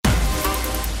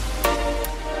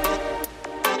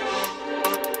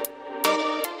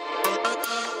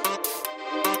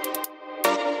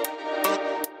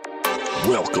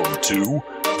Welcome to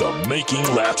the Making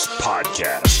Laps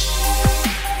Podcast.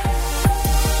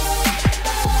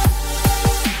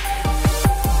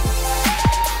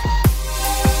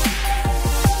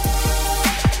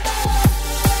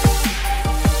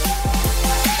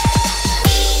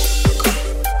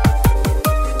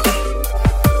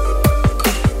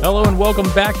 Hello and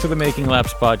welcome back to the Making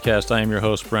Laps Podcast. I am your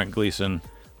host, Brent Gleason.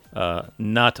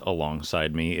 Not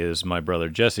alongside me is my brother,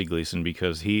 Jesse Gleason,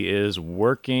 because he is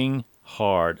working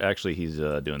hard. Actually, he's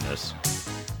doing this.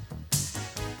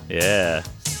 Yeah.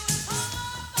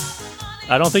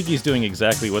 I don't think he's doing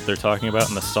exactly what they're talking about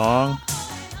in the song,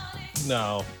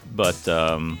 No, but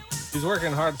he's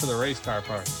working hard for the race car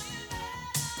parts.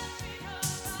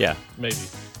 yeah. Maybe.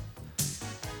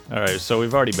 All right, so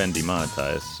we've already been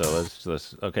demonetized, so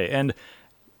let's okay. And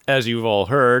as you've all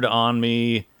heard on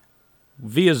me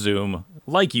via Zoom,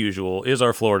 like usual, is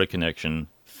our Florida connection,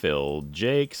 Phil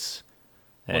Jakes.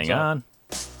 Hang on.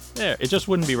 There, it just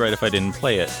wouldn't be right if I didn't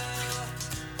play it.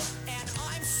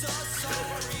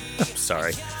 I'm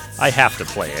sorry. I have to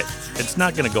play it. It's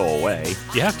not going to go away.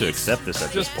 You have to accept this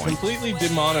at Just this point. completely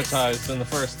demonetized in the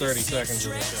first 30 seconds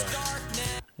of the show.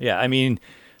 Yeah, I mean,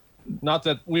 Not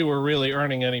that we were really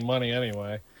earning any money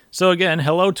anyway. so again,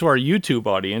 hello to our YouTube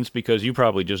audience, because you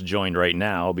probably just joined right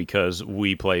now because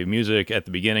we play music at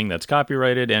the beginning that's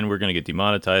copyrighted and we're going to get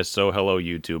demonetized. So hello,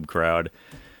 YouTube crowd.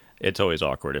 It's always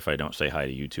awkward if I don't say hi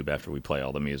to YouTube after we play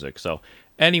all the music. So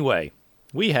anyway,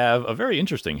 we have a very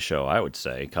interesting show, I would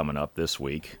say, coming up this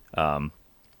week.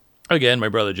 Again, my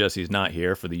brother Jesse's not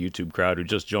here for the YouTube crowd who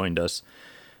just joined us.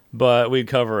 But we're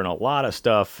covering a lot of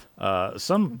stuff,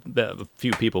 some that a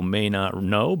few people may not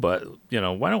know, but,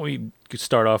 why don't we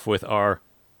start off with our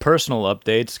personal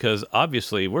updates, because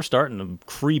obviously we're starting to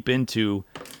creep into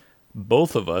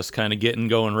both of us kind of getting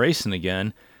going racing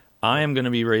again. I am going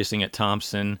to be racing at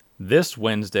Thompson this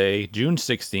Wednesday, June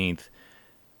 16th.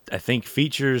 I think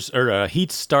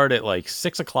heats start at like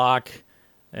 6 o'clock.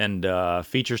 And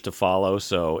features to follow,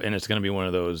 and it's going to be one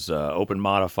of those open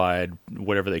modified,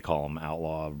 whatever they call them,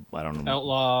 outlaw. I don't know.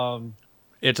 Outlaw.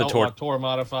 It's a Outlaw tour. Tour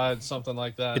modified, something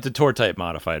like that. It's a tour type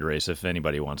modified race. If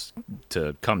anybody wants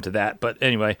to come to that, but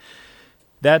anyway,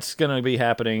 that's going to be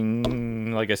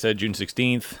happening. Like I said, June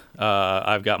 16th.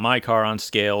 I've got my car on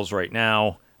scales right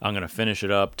now. I'm going to finish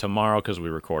it up tomorrow because we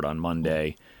record on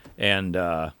Monday. And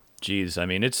geez, I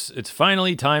mean, it's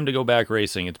finally time to go back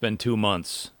racing. It's been 2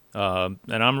 months. And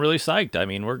I'm really psyched. I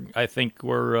mean, I think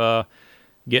we're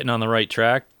getting on the right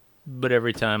track, but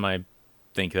every time I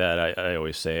think that, I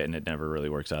always say it, and it never really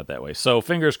works out that way. So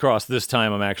fingers crossed this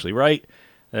time I'm actually right,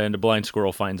 and a blind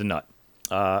squirrel finds a nut.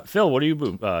 Phil, what are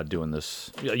you doing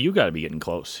this? You got to be getting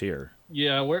close here.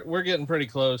 Yeah, we're getting pretty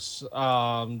close.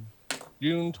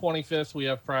 June 25th, we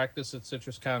have practice at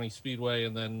Citrus County Speedway,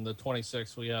 and then the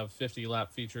 26th, we have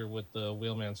 50-lap feature with the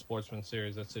Wheelman Sportsman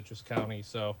Series at Citrus County.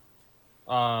 So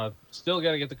still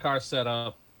got to get the car set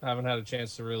up. Haven't had a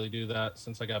chance to really do that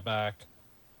since I got back.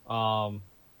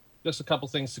 Just a couple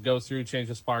things to go through, change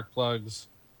the spark plugs.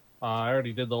 I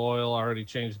already did the oil, already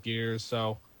changed gears.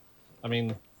 So, I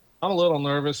mean, I'm a little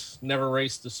nervous. Never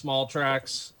raced the small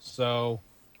tracks, so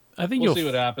I think we'll see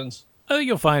what happens. I think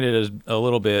you'll find it as a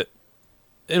little bit.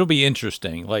 It'll be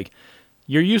interesting. Like,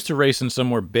 you're used to racing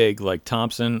somewhere big like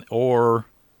Thompson or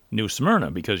New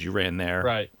Smyrna because you ran there.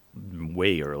 Right.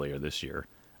 Way earlier this year,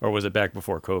 or was it back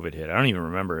before COVID hit? I don't even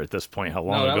remember at this point how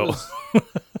long ago.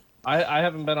 I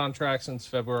haven't been on track since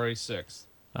February 6th.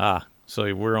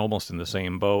 So we're almost in the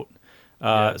same boat.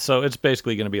 Yeah. So it's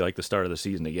basically going to be like the start of the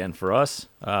season again for us.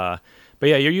 But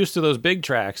yeah, you're used to those big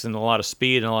tracks and a lot of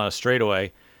speed and a lot of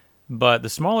straightaway. But the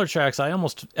smaller tracks,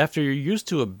 after you're used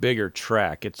to a bigger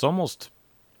track, it's almost,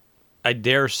 I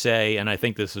dare say, and I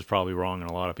think this is probably wrong in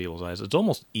a lot of people's eyes, it's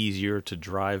almost easier to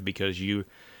drive because you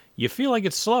feel like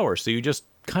it's slower, so you just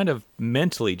kind of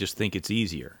mentally just think it's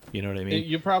easier. You know what I mean?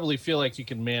 You probably feel like you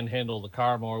can manhandle the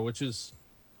car more, which is,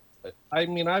 I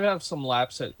mean, I have some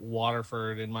laps at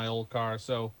Waterford in my old car,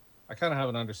 so I kind of have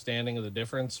an understanding of the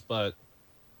difference, but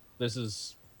this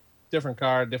is different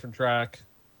car, different track,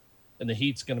 and the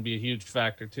heat's going to be a huge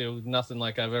factor too. Nothing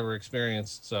like I've ever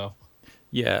experienced, so.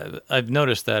 Yeah, I've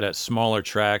noticed that at smaller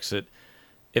tracks, it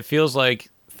feels like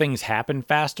things happen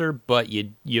faster, but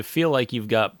you feel like you've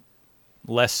got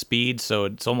less speed, so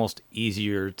it's almost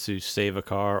easier to save a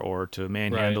car or to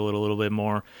manhandle it a little bit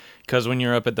more. Because when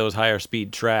you're up at those higher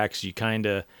speed tracks, you kind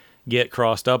of get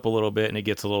crossed up a little bit, and it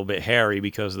gets a little bit hairy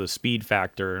because of the speed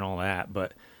factor and all that.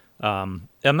 But I'm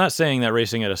not saying that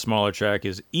racing at a smaller track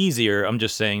is easier. I'm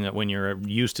just saying that when you're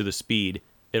used to the speed,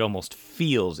 it almost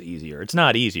feels easier. It's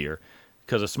not easier,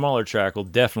 because a smaller track will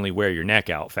definitely wear your neck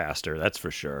out faster, that's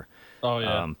for sure. Oh,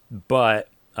 yeah. But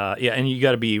Yeah, and you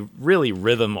got to be really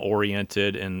rhythm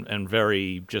oriented and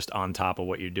very just on top of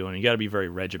what you're doing. You got to be very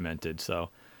regimented. So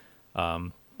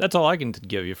that's all I can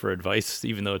give you for advice,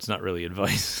 even though it's not really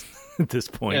advice at this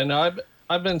point. And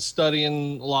I've been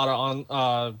studying a lot of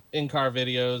on in-car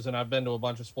videos, and I've been to a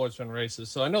bunch of sportsman races,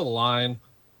 so I know the line.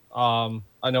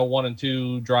 I know 1 and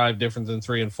 2 drive different than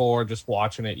 3 and 4. Just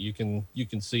watching it, you can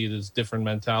see there's different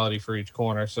mentality for each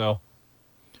corner. So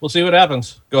we'll see what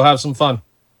happens. Go have some fun.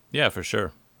 Yeah, for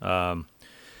sure.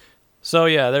 So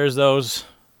yeah, there's those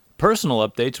personal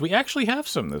updates. We actually have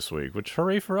some this week, which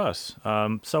hooray for us.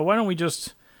 So why don't we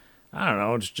just, I don't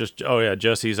know, just oh yeah,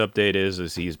 Jesse's update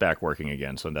is he's back working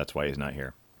again, so that's why he's not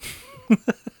here.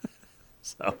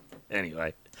 So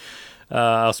anyway,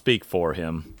 I'll speak for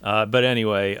him. But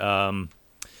anyway,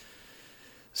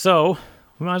 so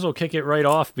we might as well kick it right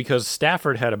off because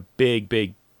Stafford had a big,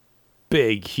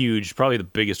 huge, probably the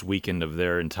biggest weekend of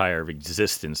their entire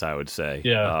existence, I would say.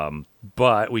 Yeah.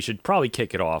 But we should probably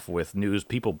kick it off with news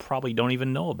people probably don't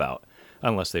even know about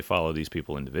unless they follow these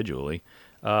people individually.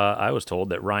 I was told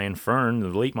that Ryan Fern, the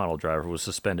late model driver, was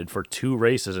suspended for 2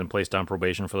 races and placed on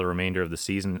probation for the remainder of the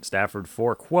season at Stafford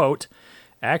for, quote,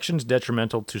 actions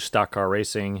detrimental to stock car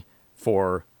racing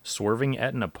for swerving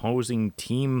at an opposing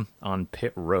team on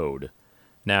pit road.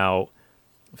 Now,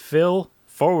 Phil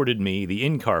forwarded me the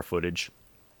in-car footage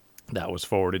that was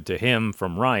forwarded to him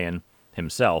from Ryan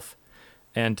himself.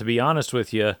 And to be honest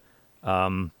with you,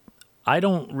 I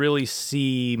don't really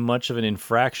see much of an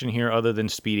infraction here other than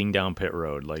speeding down pit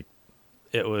road. Like,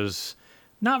 it was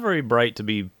not very bright to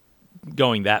be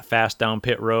going that fast down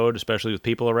pit road, especially with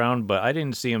people around, but I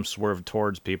didn't see him swerve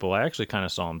towards people. I actually kind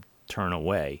of saw him turn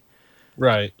away.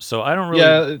 Right. So I don't really...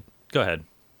 Yeah. Go ahead.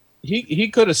 He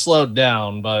could have slowed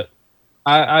down, but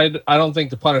I don't think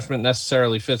the punishment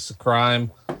necessarily fits the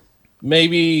crime.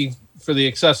 Maybe for the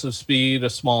excessive speed, a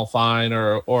small fine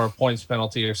or a points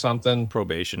penalty or something.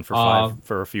 Probation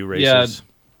for a few races. Yeah,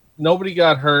 nobody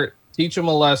got hurt. Teach him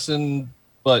a lesson,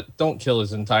 but don't kill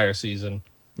his entire season.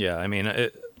 Yeah, I mean,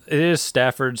 it is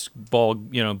Stafford's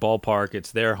ballpark.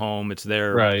 It's their home. It's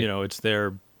their, right. It's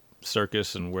their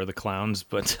circus, and we're the clowns.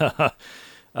 But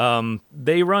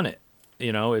they run it.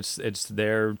 It's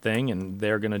their thing, and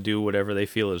they're gonna do whatever they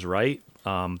feel is right.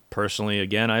 Personally,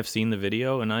 again, I've seen the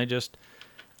video, and I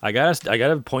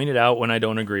gotta point it out when I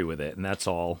don't agree with it, and that's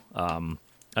all.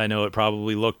 I know it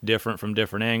probably looked different from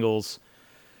different angles.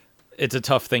 It's a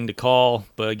tough thing to call,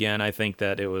 but again, I think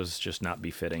that it was just not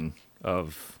befitting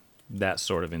of that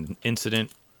sort of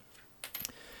incident.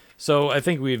 So I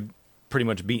think we've pretty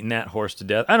much beaten that horse to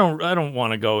death. I don't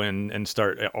want to go in and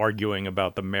start arguing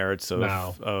about the merits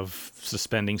of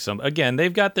suspending some. Again,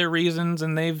 they've got their reasons,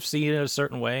 and they've seen it a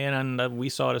certain way, and we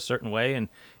saw it a certain way, and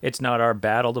it's not our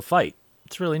battle to fight.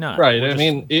 It's really not. Right. I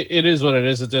mean, it is what it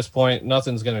is at this point.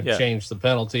 Nothing's going to change the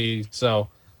penalty. So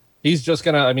he's just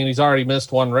going to, I mean, he's already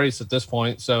missed 1 race at this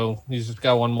point. So he's just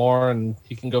got 1 more and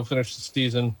he can go finish the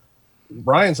season.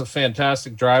 Ryan's a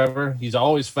fantastic driver. He's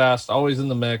always fast, always in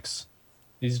the mix.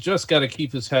 He's just got to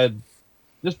keep his head,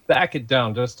 just back it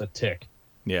down just a tick.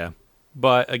 Yeah.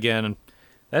 But again,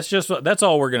 that's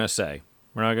all we're going to say.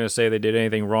 We're not going to say they did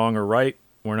anything wrong or right.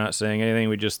 We're not saying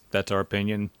anything. That's our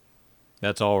opinion.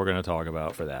 That's all we're going to talk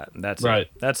about for that. And that's right.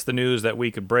 That's the news that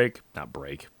we could break. Not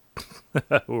break.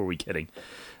 Who are we kidding?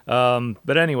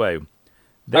 But anyway.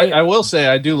 I will say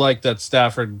I do like that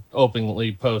Stafford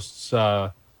openly posts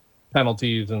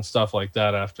penalties and stuff like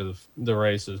that after the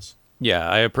races. Yeah,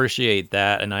 I appreciate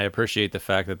that, and I appreciate the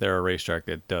fact that they're a racetrack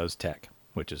that does tech,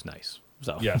 which is nice.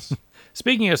 So yes.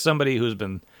 Speaking of somebody who's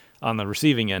been on the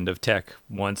receiving end of tech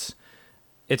once,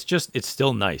 it's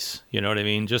still nice, you know what I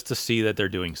mean? Just to see that they're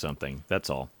doing something. That's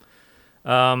all.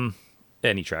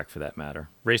 Any track for that matter.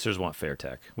 Racers want fair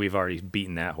tech. We've already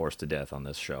beaten that horse to death on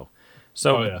this show.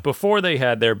 So before they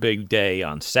had their big day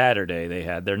on Saturday, they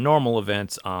had their normal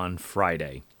events on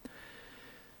Friday.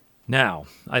 Now,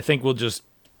 I think we'll just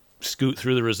scoot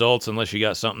through the results unless you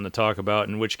got something to talk about,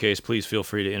 in which case please feel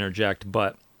free to interject.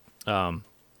 But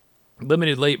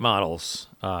limited late models.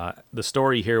 The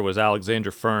story here was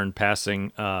Alexandra Fern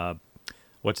passing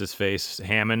what's his face,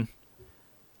 Hammond.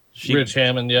 Rich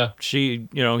Hammond, yeah. She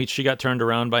got turned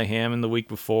around by Hammond the week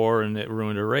before, and it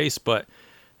ruined her race. But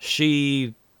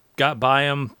she got by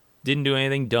him, didn't do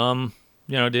anything dumb,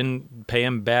 didn't pay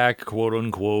him back, quote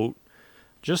unquote.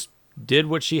 Just did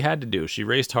what she had to do. She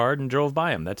raced hard and drove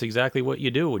by him. That's exactly what you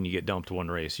do when you get dumped 1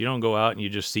 race. You don't go out and you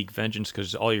just seek vengeance,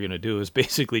 because all you're going to do is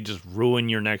basically just ruin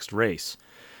your next race.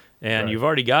 And You've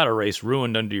already got a race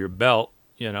ruined under your belt,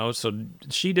 so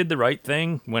she did the right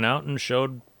thing, went out and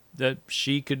showed that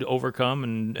she could overcome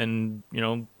and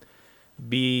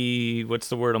be what's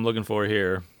the word I'm looking for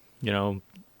here? You know,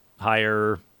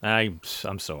 higher. I'm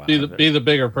so out Be of it. the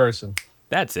bigger person.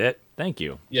 That's it. Thank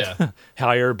you. Yeah.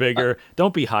 Higher, bigger.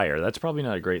 Don't be higher. That's probably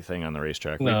not a great thing on the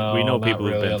racetrack. No, we know not people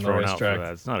who've really been on the thrown out for racetrack.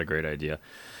 that. It's not a great idea.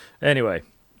 Anyway,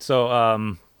 so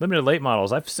limited late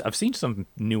models. I've seen some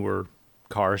newer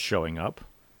cars showing up.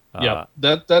 Yeah,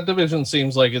 that division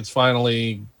seems like it's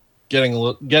finally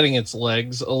getting its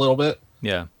legs a little bit.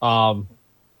 Yeah. I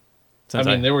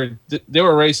mean, there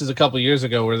were races a couple years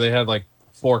ago where they had like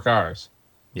 4 cars.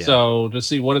 Yeah. So to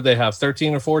see, what did they have?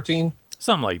 13 or 14?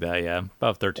 Something like that. Yeah,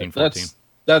 about 13, 14.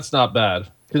 That's not bad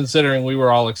considering we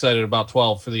were all excited about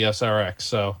 12 for the SRX.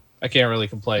 So I can't really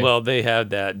complain. Well, they had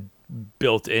that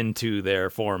built into their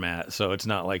format, so it's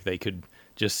not like they could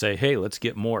just say, "Hey, let's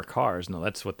get more cars." No,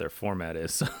 that's what their format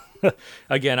is.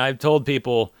 Again, I've told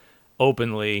people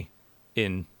openly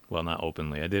well, not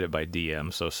openly. I did it by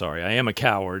DM, so sorry. I am a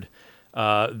coward.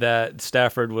 That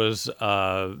Stafford was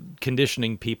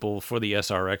conditioning people for the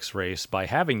SRX race by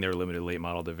having their limited late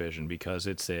model division because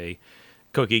it's a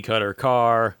cookie cutter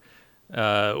car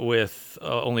with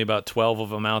only about 12 of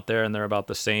them out there, and they're about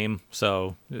the same.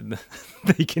 So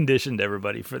they conditioned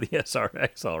everybody for the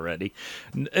SRX already.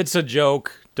 It's a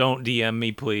joke. Don't DM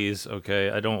me, please. Okay,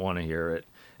 I don't want to hear it.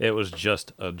 It was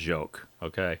just a joke.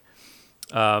 Okay.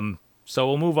 So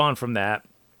we'll move on from that.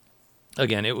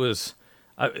 Again, it was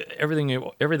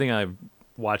everything I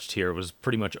watched here was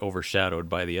pretty much overshadowed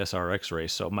by the SRX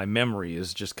race. So my memory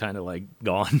is just kind of like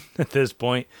gone at this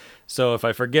point. So if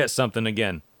I forget something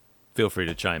again, feel free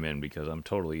to chime in because I'm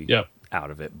totally out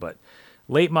of it. But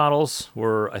late models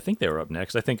I think they were up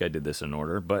next. I think I did this in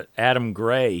order, but Adam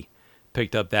Gray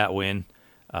picked up that win.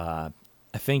 I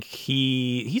think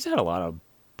he's had a lot of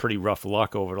pretty rough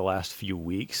luck over the last few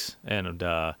weeks,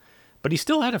 but he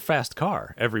still had a fast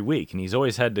car every week, and he's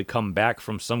always had to come back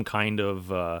from some kind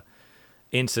of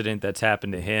incident that's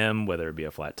happened to him, whether it be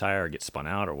a flat tire or get spun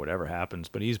out or whatever happens.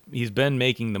 But he's been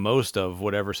making the most of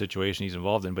whatever situation he's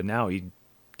involved in. But now he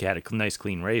had a nice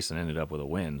clean race and ended up with a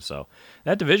win. So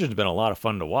that division's been a lot of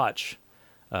fun to watch.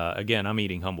 Again, I'm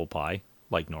eating humble pie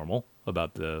like normal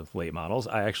about the late models.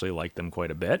 I actually like them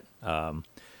quite a bit.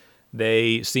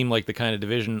 They seem like the kind of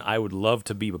division I would love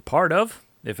to be a part of.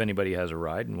 If anybody has a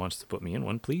ride and wants to put me in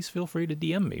one, please feel free to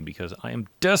DM me because I am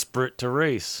desperate to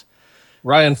race.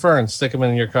 Ryan Fern, stick him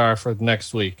in your car for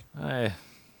next week. I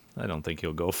don't think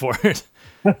he'll go for it.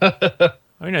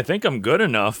 I mean, I think I'm good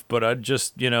enough, but I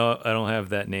just, I don't have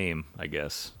that name, I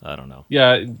guess. I don't know.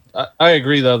 Yeah, I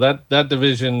agree, though. That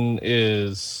division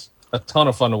is a ton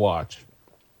of fun to watch.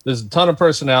 There's a ton of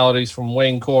personalities from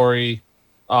Wayne Corey,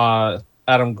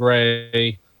 Adam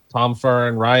Gray, Tom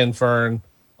Fern, Ryan Fern,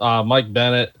 Mike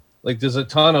Bennett. Like, there's a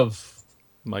ton of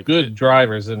good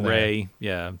drivers in there. Ray,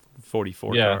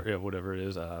 44 car, whatever it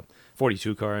is,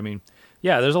 42 car, I mean.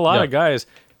 Yeah, there's a lot of guys.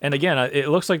 And again, it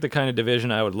looks like the kind of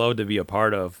division I would love to be a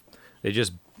part of.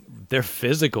 They're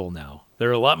physical now.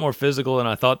 They're a lot more physical than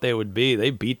I thought they would be. They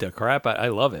beat the crap out. I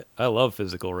love it. I love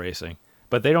physical racing.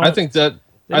 But they don't. I think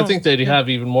they'd have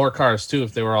even more cars too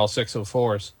if they were all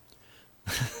 604s.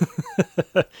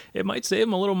 It might save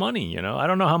them a little money, I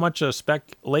don't know how much a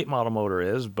spec late model motor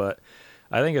is, but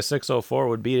I think a 604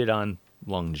 would beat it on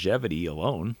longevity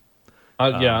alone.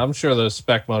 I'm sure those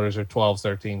spec motors are 12,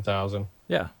 13,000.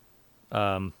 Yeah.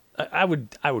 I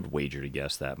would wager to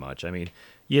guess that much. I mean,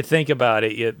 you think about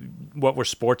it, what were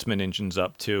Sportsman engines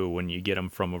up to when you get them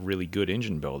from a really good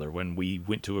engine builder when we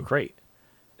went to a crate?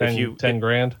 10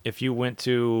 grand. If you went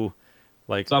to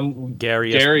like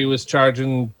Gary was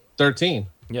charging 13.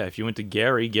 Yeah, if you went to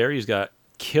Gary's got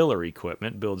killer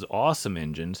equipment, builds awesome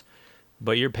engines,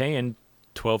 but you're paying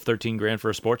 12, 13 grand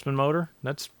for a Sportsman motor?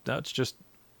 That's just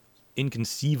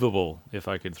inconceivable if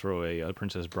I could throw a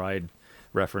Princess Bride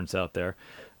reference out there.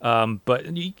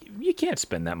 But you can't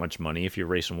spend that much money if you're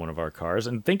racing one of our cars.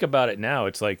 And think about it now.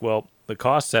 It's like, well, the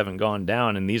costs haven't gone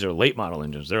down, and these are late model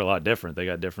engines. They're a lot different. They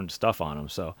got different stuff on them.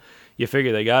 So you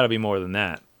figure they got to be more than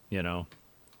that,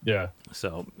 Yeah.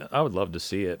 So I would love to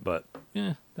see it, but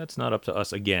that's not up to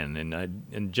us again.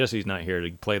 And Jesse's not here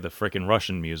to play the frickin'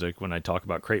 Russian music when I talk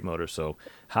about crate motors. So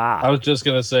I was just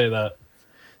gonna say that.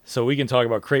 So we can talk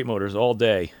about crate motors all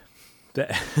day.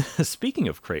 Speaking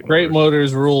of crate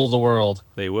motors rule the world.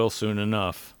 They will soon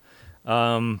enough.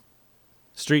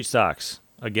 Street stocks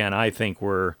again. I think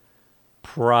we're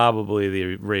probably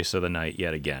the race of the night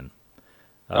yet again.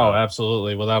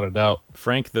 Absolutely, without a doubt.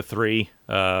 Frank the 3,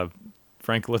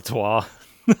 Frank Latois.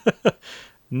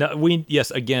 No, we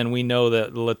know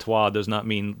that Latois does not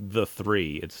mean the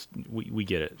 3. We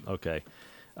get it. Okay.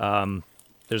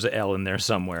 There's an L in there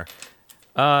somewhere.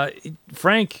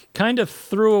 Frank kind of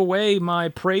threw away my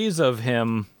praise of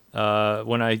him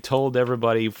when I told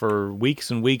everybody for weeks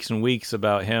and weeks and weeks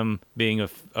about him being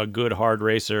a good hard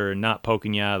racer and not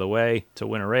poking you out of the way to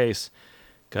win a race,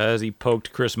 because he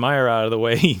poked Chris Meyer out of the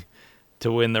way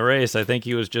to win the race. I think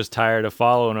he was just tired of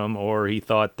following him, or he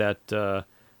thought that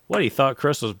he thought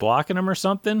Chris was blocking him or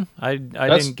something. I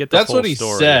didn't get the that's full what he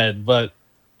story. said, but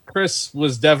Chris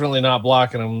was definitely not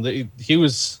blocking him. He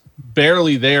was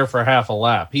barely there for half a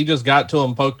lap. He just got to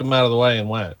him, poked him out of the way, and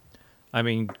went. I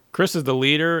mean, Chris is the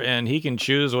leader, and he can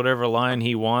choose whatever line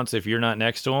he wants if you're not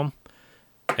next to him.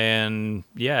 And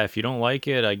yeah, if you don't like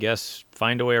it, I guess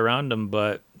find a way around him.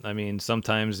 But I mean,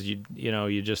 sometimes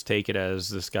you just take it as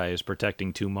this guy is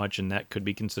protecting too much, and that could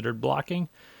be considered blocking.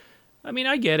 I mean,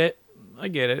 I get it.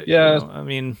 Yeah. I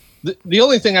mean, the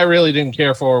only thing I really didn't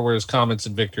care for were his comments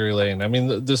in victory lane. I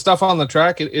mean, the stuff on the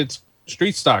track, it's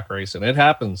street stock racing. It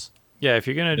happens. yeah, if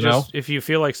you're gonna if you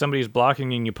feel like somebody's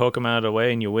blocking you and you poke them out of the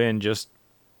way and you win, just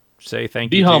say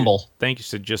thank you. Be humble. Thank you.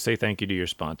 So just say thank you to your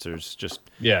sponsors.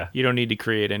 Yeah. You don't need to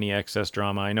create any excess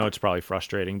drama. I know it's probably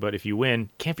frustrating, but if you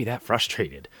win, can't be that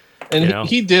frustrated. And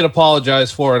he did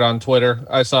apologize for it on Twitter.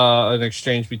 I saw an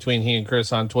exchange between he and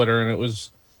Chris on Twitter, and it was,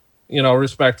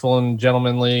 respectful and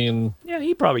gentlemanly. And yeah,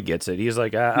 he probably gets it. He's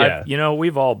like,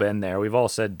 we've all been there. We've all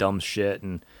said dumb shit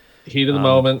and heat of the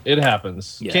moment. It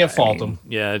happens. yeah, Can't fault him.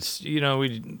 Yeah, it's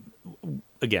we've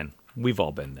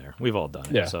all been there. We've all done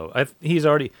it. Yeah. So he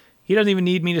doesn't even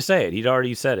need me to say it. He'd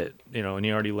already said it, and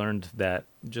he already learned that.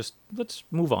 Just let's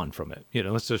move on from it.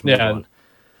 Let's just move on.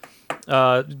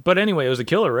 But anyway, it was a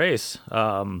killer race.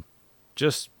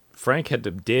 Just Frank had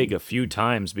to dig a few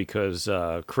times because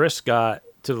Chris got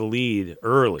to the lead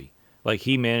early. Like,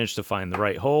 he managed to find the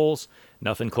right holes.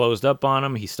 Nothing closed up on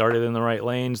him. He started in the right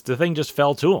lanes. The thing just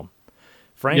fell to him.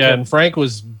 And Frank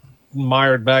was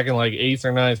mired back in like 8th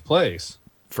or 9th place.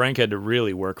 Frank had to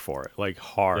really work for it, like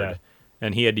hard. Yeah.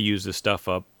 And he had to use this stuff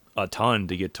up a ton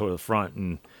to get to the front.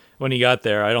 And when he got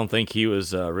there, I don't think he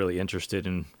was really interested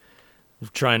in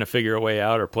trying to figure a way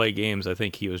out or play games. I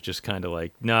think he was just kind of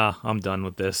like, nah, I'm done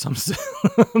with this. I'm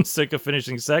sick of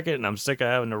finishing second, and I'm sick of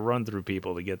having to run through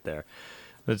people to get there.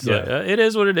 It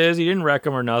is what it is. He didn't wreck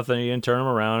him or nothing. He didn't turn him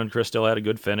around. Chris still had a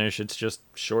good finish. It's just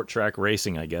short track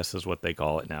racing, I guess, is what they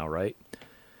call it now, right?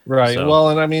 Right. So, well,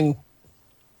 and I mean,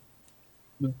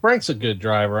 Frank's a good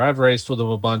driver. I've raced with him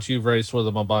a bunch. You've raced with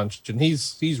him a bunch, and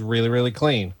he's really, really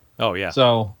clean. oh yeah.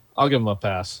 So I'll give him a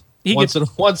pass. He Once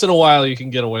in a while, you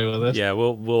can get away with it. Yeah,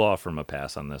 we'll offer him a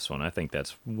pass on this one. I think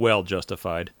that's well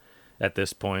justified at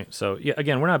this point. So yeah,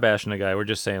 again, we're not bashing the guy. We're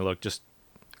just saying, look, just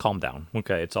calm down.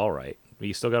 Okay, it's all right.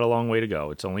 We still got a long way to go.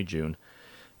 It's only June.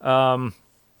 SK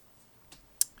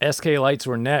Lights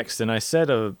were next, and I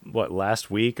said last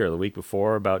week or the week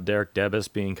before about Derek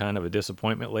Debus being kind of a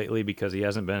disappointment lately because he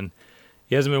hasn't been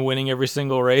winning every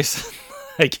single race.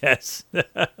 I guess.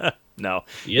 No.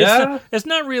 Yeah. It's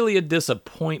not really a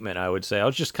disappointment, I would say. I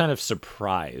was just kind of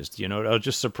surprised. I was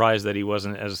just surprised that he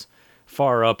wasn't as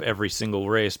far up every single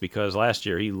race, because last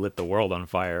year he lit the world on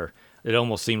fire. It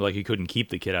almost seemed like he couldn't keep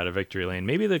the kid out of victory lane.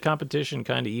 Maybe the competition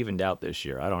kind of evened out this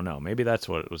year. I don't know. Maybe that's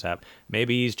what was happening.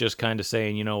 Maybe he's just kind of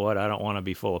saying, you know what, I don't want to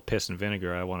be full of piss and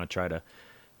vinegar. I want to try to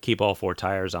keep all 4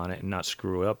 tires on it and not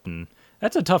screw up. And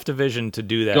that's a tough division to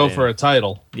do that. Go for a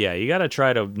title. Yeah, you got to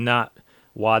try to not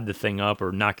wad the thing up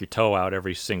or knock your toe out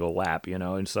every single lap,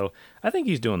 and so I think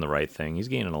he's doing the right thing. He's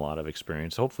gaining a lot of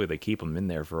experience. Hopefully they keep him in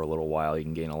there for a little while. He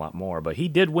can gain a lot more, but he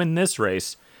did win this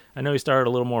race. I know he started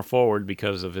a little more forward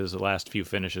because of his last few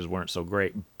finishes weren't so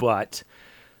great, but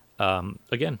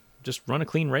again, just run a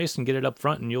clean race and get it up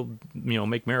front, and you'll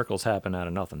make miracles happen out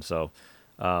of nothing. So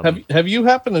have you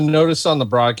happened to notice on the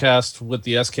broadcast with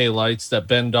the SK Lights that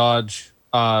Ben Dodge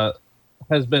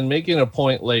has been making a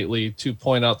point lately to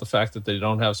point out the fact that they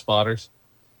don't have spotters?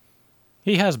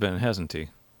 He has been, hasn't he?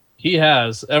 He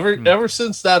has. Ever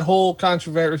since that whole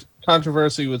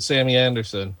controversy with Sammy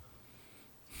Anderson.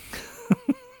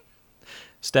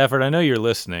 Stafford, I know you're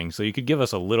listening, so you could give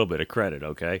us a little bit of credit,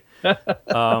 okay?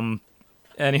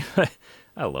 Anyway,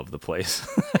 I love the place.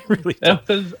 I really do.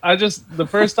 The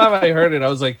first time I heard it, I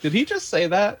was like, did he just say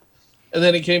that? And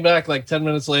then he came back like 10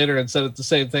 minutes later and said it the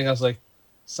same thing. I was like,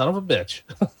 son of a bitch.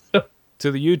 To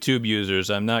the YouTube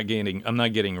users, I'm not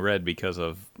getting red because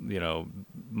of,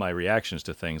 my reactions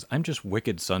to things. I'm just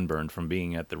wicked sunburned from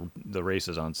being at the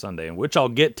races on Sunday, and which I'll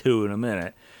get to in a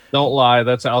minute. Don't lie,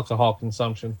 that's alcohol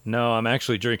consumption. No, I'm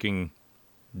actually drinking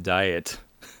Diet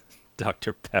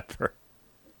Dr. Pepper.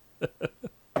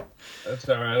 That's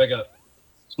all right. I got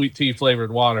sweet tea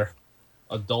flavored water.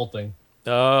 Adulting.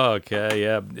 Oh, okay,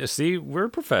 yeah. See, we're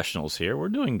professionals here. We're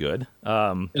doing good.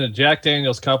 In a Jack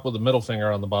Daniels cup with a middle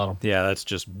finger on the bottom. Yeah, that's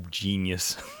just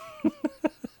genius.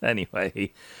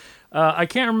 Anyway, I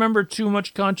can't remember too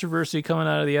much controversy coming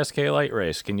out of the SK Light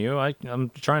race. Can you?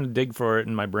 I'm trying to dig for it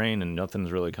in my brain, and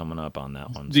nothing's really coming up on that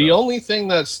one. The so. only thing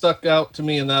that stuck out to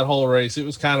me in that whole race, it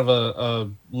was kind of a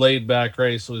laid back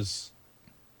race, was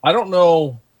I don't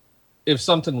know if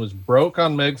something was broke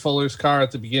on Meg Fuller's car at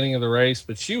the beginning of the race,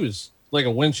 but she was like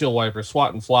a windshield wiper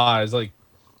swatting flies. Like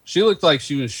she looked like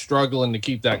she was struggling to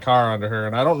keep that car under her.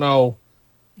 And I don't know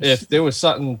if there was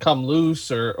something come loose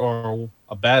or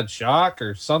a bad shock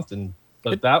or something,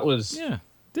 but that was Yeah, it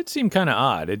did seem kind of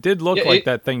odd. It did look like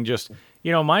that thing just,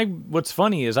 what's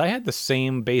funny is I had the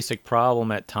same basic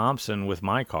problem at Thompson with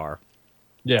my car.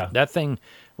 yeah. That thing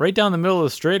right down the middle of the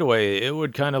straightaway, it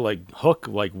would kind of like hook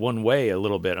like one way a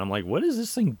little bit. I'm like, what is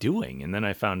this thing doing? And then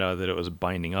I found out that it was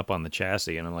binding up on the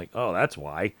chassis, and I'm like, oh, that's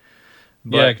why.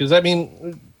 But, Yeah, because I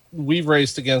mean, we've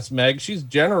raced against Meg. She's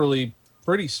generally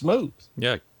pretty smooth.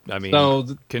 yeah, I mean, So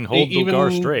can hold the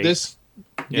car straight.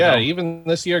 Even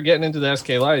this year getting into the SK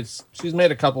Lights, she's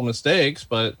made a couple mistakes,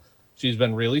 but she's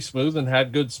been really smooth and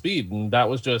had good speed. And that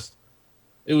was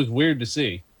it was weird to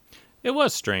see. It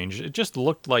was strange. It just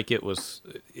looked like it was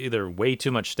either way too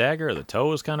much stagger or the toe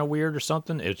was kind of weird or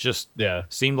something. It just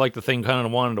seemed like the thing kind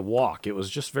of wanted to walk. It was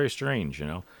just very strange,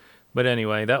 But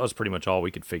anyway, that was pretty much all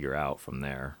we could figure out from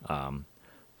there.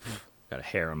 Got a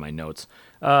hair on my notes.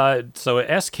 So at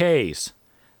SKs,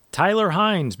 Tyler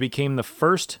Hines became the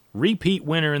first repeat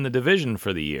winner in the division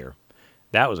for the year.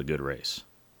 That was a good race.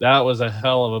 That was a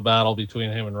hell of a battle between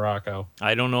him and Rocco.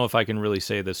 I don't know if I can really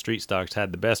say the Street Stocks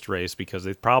had the best race because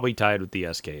they probably tied with the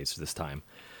SKs this time.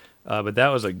 But that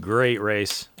was a great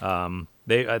race.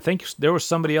 I think there was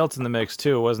somebody else in the mix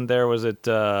too, wasn't there? Was it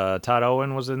Todd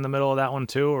Owen was in the middle of that one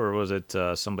too, or was it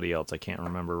somebody else? I can't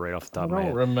remember right off the top of my head. I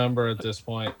don't remember at this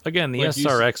point. Again, the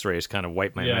SRX race kind of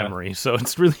wiped my memory, so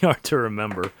it's really hard to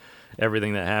remember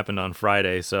everything that happened on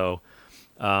Friday. So,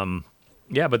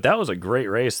 yeah, but that was a great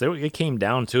race. It came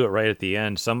down to it right at the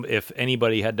end. If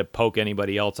anybody had to poke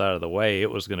anybody else out of the way,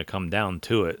 it was going to come down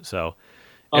to it. So,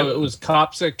 it was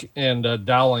Kopsick and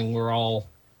Dowling were all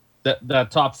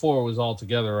that top four was all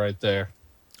together right there.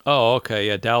 Oh, okay.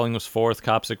 Yeah, Dowling was fourth.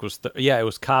 Kopsick was it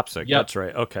was Kopsick. Yep. That's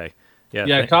right. Okay. Yeah.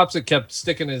 Yeah, Kopsick kept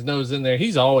sticking his nose in there.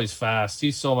 He's always fast.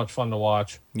 He's so much fun to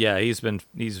watch. Yeah, he's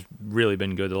really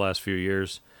been good the last few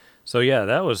years. So yeah,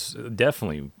 that was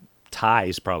definitely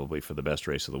ties probably for the best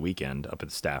race of the weekend up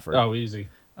at Stafford. Oh, easy.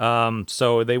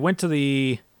 So they went to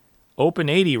the Open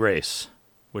 80 race,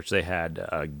 which they had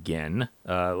again.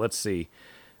 Let's see.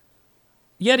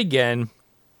 Yet again,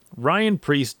 Ryan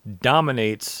Preece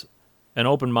dominates an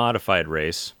open modified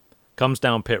race, comes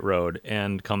down pit road,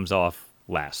 and comes off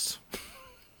last.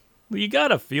 You got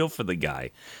to feel for the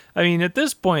guy. I mean, at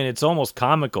this point, it's almost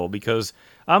comical because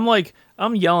I'm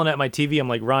yelling at my TV. I'm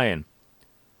like, Ryan,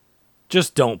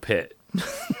 just don't pit.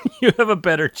 You have a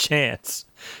better chance.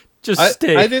 Just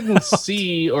stay. I didn't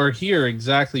see or hear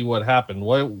exactly what happened.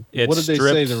 What did they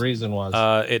say the reason was?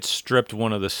 It stripped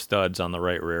one of the studs on the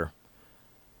right rear.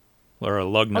 Or a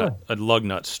lug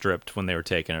nut stripped when they were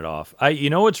taking it off. You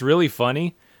know what's really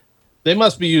funny? They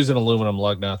must be using aluminum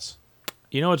lug nuts.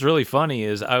 You know what's really funny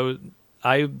is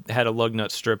I had a lug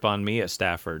nut strip on me at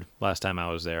Stafford last time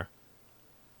I was there.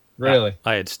 Really?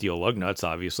 I had steel lug nuts,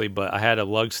 obviously, but I had a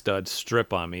lug stud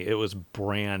strip on me. It was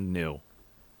brand new.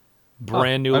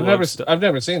 Brand new. I've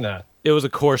never seen that. It was a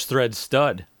coarse thread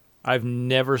stud. I've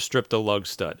never stripped a lug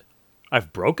stud.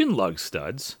 I've broken lug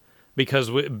studs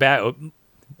because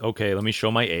okay, let me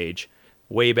show my age.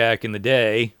 Way back in the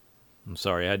day, I'm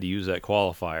sorry, I had to use that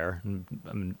qualifier.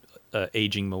 I'm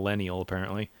aging millennial,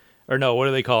 apparently. Or no, what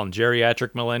do they call them?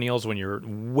 Geriatric millennials when you're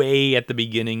way at the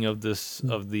beginning of the...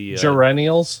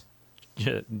 Gerennials?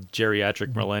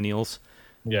 Geriatric millennials.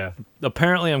 Yeah.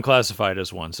 Apparently I'm classified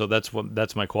as one, so that's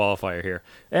my qualifier here.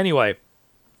 Anyway,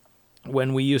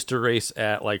 when we used to race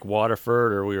at like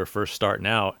Waterford or we were first starting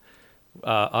out,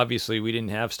 obviously we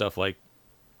didn't have stuff like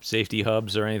safety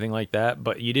hubs or anything like that,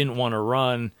 but you didn't want to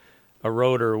run a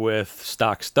rotor with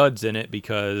stock studs in it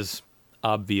because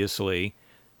obviously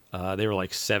they were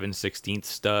like 7/16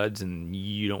 studs and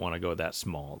you don't want to go that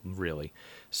small, really.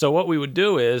 So what we would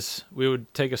do is we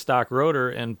would take a stock rotor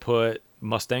and put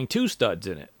Mustang 2 studs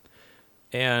in it.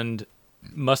 And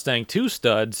Mustang 2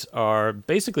 studs are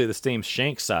basically the same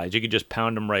shank size. You could just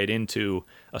pound them right into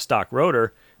a stock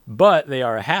rotor, but they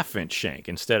are a 1/2 inch shank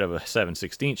instead of a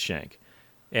 7/16 shank.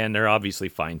 And they're obviously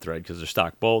fine thread because they're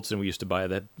stock bolts, and we used to buy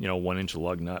that 1 inch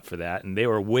lug nut for that, and they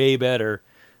were way better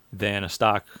than a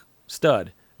stock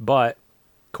stud. But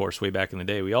course, way back in the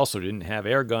day, we also didn't have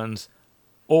air guns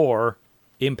or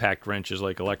impact wrenches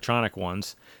like electronic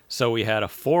ones. So we had a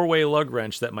 4-way lug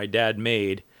wrench that my dad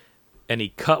made, and he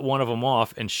cut one of them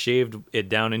off and shaved it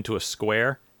down into a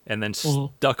square and then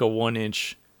stuck a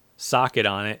 1-inch socket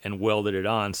on it and welded it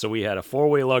on. So we had a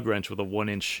 4-way lug wrench with a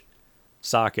 1-inch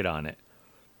socket on it.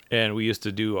 And we used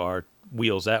to do our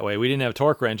wheels that way. We didn't have a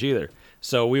torque wrench either.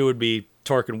 So we would be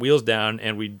torquing wheels down,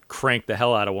 and we'd crank the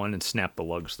hell out of one and snap the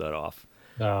lug stud off.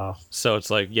 Oh. So it's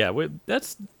like, yeah,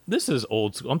 this is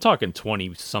old school. I'm talking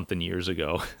 20-something years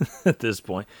ago at this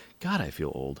point. God, I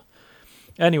feel old.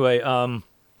 Anyway,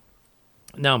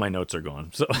 now my notes are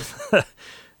gone.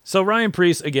 So Ryan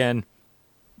Preece, again,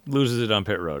 loses it on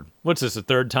pit road. What's this, the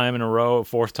third time in a row,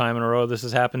 fourth time in a row this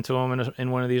has happened to him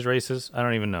in one of these races? I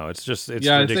don't even know. It's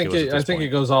ridiculous. I think it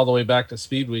goes all the way back to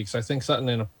Speed Weeks. I think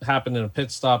something happened in a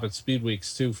pit stop at Speed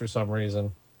Weeks too for some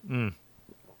reason.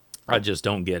 I just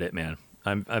don't get it, man.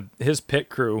 His pit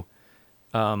crew,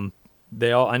 I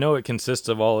know it consists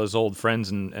of all his old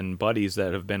friends and buddies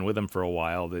that have been with him for a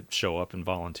while that show up and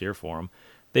volunteer for him.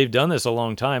 They've done this a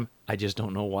long time. I just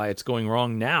don't know why it's going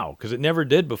wrong now, because it never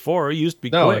did before. It used to be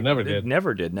quick. It never did. It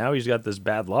never did. Now he's got this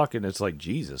bad luck, and it's like,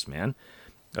 Jesus, man.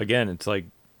 Again, it's like,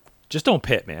 just don't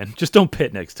pit, man. Just don't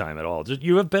pit next time at all.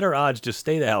 You have better odds. Just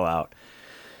stay the hell out.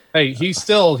 Hey,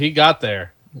 he got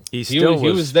there. He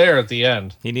was there at the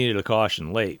end. He needed a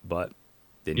caution late, but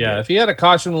didn't get it. If he had a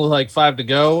caution with like 5 to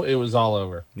go, it was all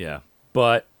over. Yeah,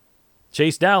 but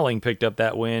Chase Dowling picked up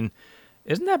that win.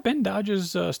 Isn't that Ben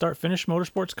Dodge's start-finish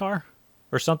motorsports car?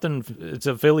 Or something? It's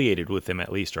affiliated with him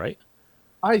at least, right?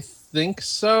 I think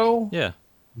so. Yeah.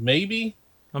 Maybe.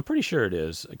 I'm pretty sure it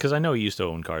is, because I know he used to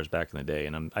own cars back in the day,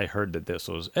 and I heard that this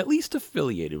was at least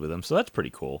affiliated with him, so that's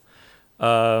pretty cool.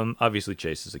 Obviously,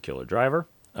 Chase is a killer driver.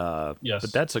 Yes.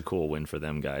 But that's a cool win for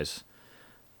them, guys.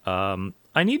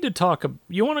 I need to talk...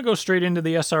 You want to go straight into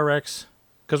the SRX?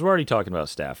 Because we're already talking about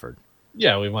Stafford.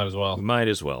 Yeah, we might as well. We might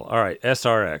as well. All right,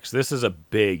 SRX. This is a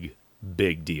big,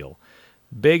 big deal.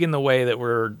 Big in the way that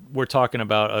we're talking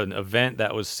about an event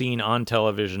that was seen on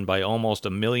television by almost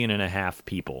 1.5 million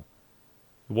people.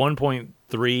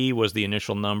 1.3 was the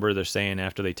initial number. They're saying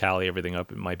after they tally everything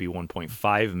up, it might be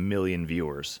 1.5 million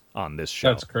viewers on this show.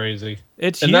 That's crazy.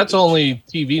 It's and huge. That's only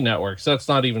TV networks. That's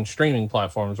not even streaming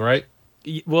platforms, right?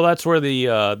 Well, that's where the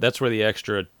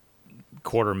extra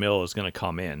 $250,000 is going to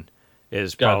come in.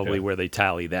 Is probably Gotcha. where they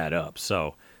tally that up.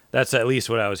 So that's at least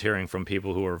what I was hearing from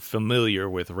people who are familiar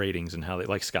with ratings and how they,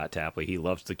 like Scott Tapley, he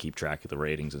loves to keep track of the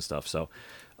ratings and stuff. So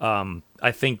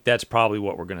I think that's probably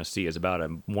what we're going to see is about a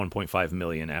 1.5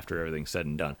 million after everything's said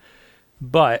and done.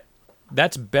 But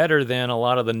that's better than a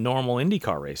lot of the normal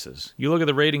IndyCar races. You look at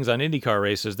the ratings on IndyCar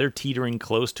races, they're teetering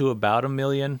close to about 1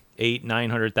 million,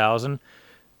 900,000.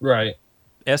 Right.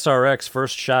 SRX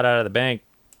first shot out of the bank,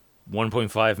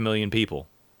 1.5 million people.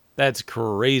 That's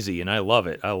crazy, and I love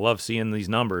it. I love seeing these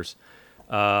numbers.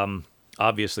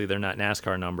 Obviously, they're not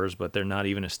NASCAR numbers, but they're not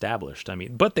even established. I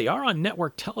mean, but they are on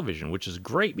network television, which is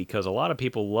great because a lot of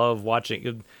people love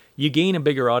watching. You gain a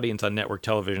bigger audience on network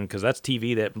television because that's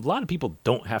TV that a lot of people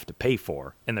don't have to pay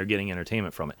for, and they're getting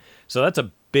entertainment from it. So that's a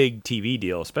big TV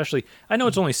deal, especially. I know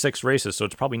it's only 6 races, so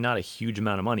it's probably not a huge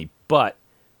amount of money, but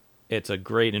it's a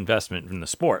great investment in the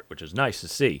sport, which is nice to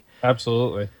see.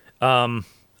 Absolutely.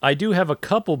 I do have a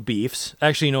couple beefs.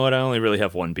 Actually, you know what? I only really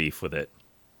have one beef with it.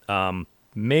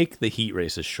 Make the heat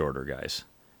races shorter, guys.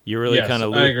 You're really kind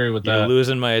of I agree with that.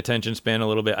 losing my attention span a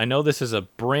little bit. I know this is a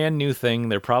brand new thing.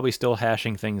 They're probably still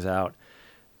hashing things out.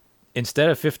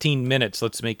 Instead of 15 minutes,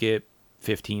 let's make it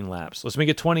 15 laps. Let's make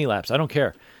it 20 laps. I don't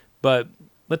care. But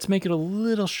let's make it a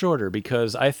little shorter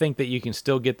because I think that you can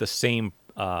still get the same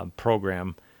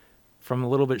program from a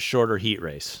little bit shorter heat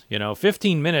race.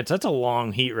 15 minutes, that's a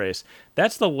long heat race.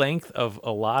 That's the length of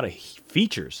a lot of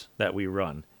features that we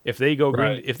run. If they go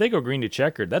green to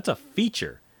checkered, that's a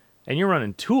feature. And you're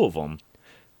running 2 of them.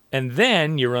 And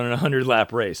then you're running a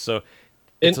 100-lap race. So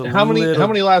it's how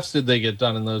many laps did they get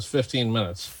done in those 15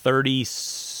 minutes?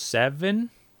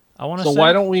 37, I want to say. So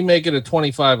why don't we make it a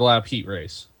 25-lap heat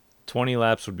race? 20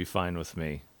 laps would be fine with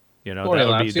me. 20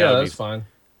 laps, that's fine.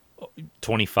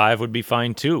 25 would be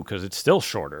fine too because it's still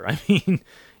shorter. I mean,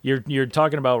 you're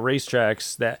talking about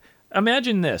racetracks that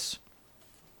imagine this.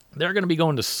 They're going to be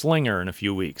going to Slinger in a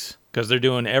few weeks because they're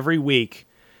doing every week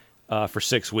for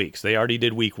 6 weeks. They already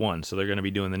did week 1, so they're going to be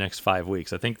doing the next 5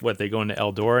 weeks. I think they go into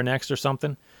Eldora next or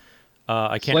something.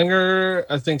 I think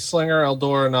Slinger,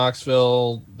 Eldora,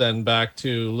 Knoxville, then back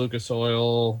to Lucas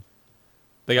Oil.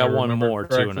 They got one more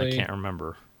too, and I can't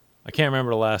remember. I can't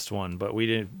remember the last one, but we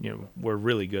didn't. We're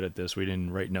really good at this. We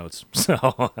didn't write notes, so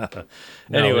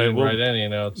anyway, we didn't write any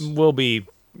notes. We'll be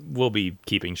we'll be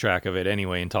keeping track of it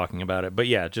anyway and talking about it. But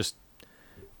yeah, just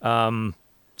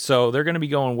so they're going to be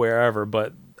going wherever,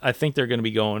 but I think they're going to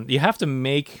be going. You have to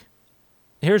make.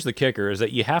 Here's the kicker: is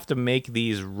that you have to make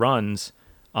these runs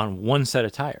on one set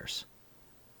of tires.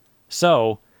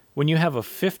 So when you have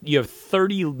you have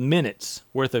 30 minutes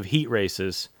worth of heat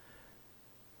races.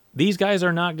 These guys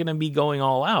are not going to be going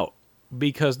all out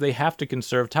because they have to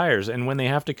conserve tires. And when they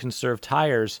have to conserve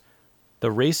tires, the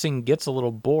racing gets a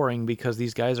little boring because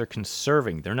these guys are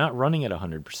conserving. They're not running at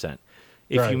 100%.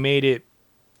 If you made it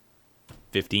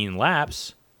 15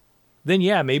 laps, then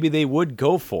yeah, maybe they would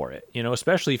go for it. You know,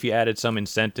 especially if you added some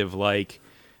incentive like,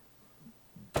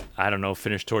 I don't know,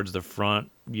 finish towards the front.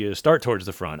 You start towards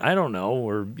the front. I don't know.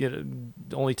 Or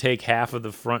only take half of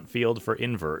the front field for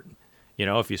invert. You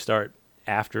know, if you start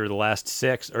after the last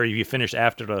 6, or if you finish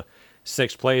after the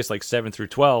 6th place, like 7th through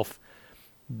 12th,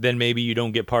 then maybe you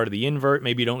don't get part of the invert.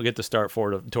 Maybe you don't get to start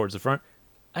towards the front.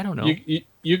 I don't know.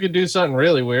 You could do something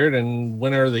really weird, and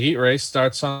winner of the heat race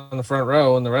starts on the front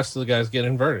row, and the rest of the guys get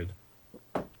inverted.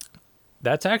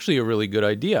 That's actually a really good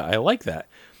idea. I like that.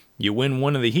 You win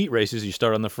one of the heat races, you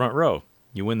start on the front row.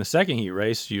 You win the second heat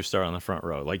race, you start on the front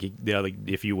row. Like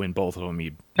if you win both of them,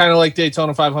 you kind of like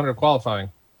Daytona 500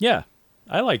 qualifying. Yeah,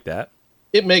 I like that.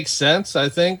 It makes sense, I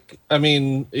think. I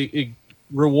mean, it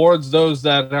rewards those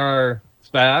that are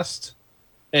fast,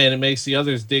 and it makes the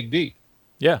others dig deep.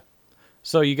 Yeah.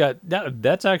 So you got that.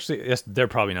 That's actually, they're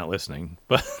probably not listening,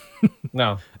 but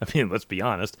no. I mean, let's be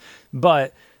honest.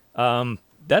 But I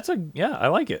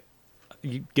like it.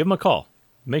 You give them a call.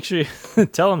 Make sure you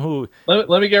tell them who. Let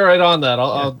me get right on that.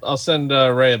 I'll send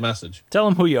Ray a message. Tell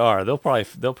them who you are. They'll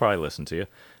probably listen to you.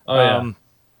 Oh yeah.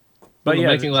 But yeah,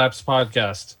 Making Laps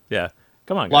podcast. Yeah.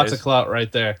 Come on, guys. Lots of clout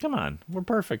right there. Come on. We're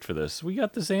perfect for this. We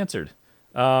got this answered.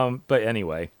 But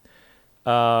anyway.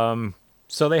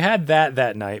 So they had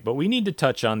that night, but we need to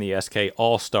touch on the SK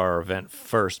All-Star event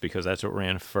first because that's what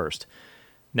ran first.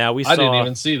 Now I didn't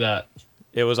even see that.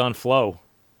 It was on Flow.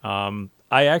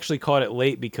 I actually caught it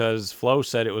late because Flow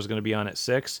said it was going to be on at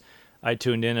 6. I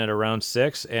tuned in at around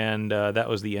 6, and that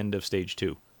was the end of Stage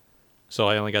 2. So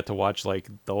I only got to watch like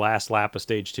the last lap of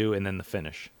Stage 2 and then the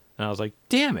finish. And I was like,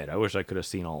 damn it, I wish I could have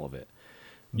seen all of it.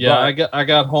 Yeah, but I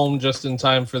got home just in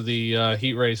time for the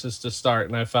heat races to start,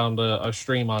 and I found a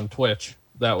stream on Twitch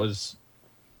that was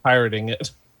pirating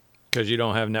it. Because you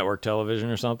don't have network television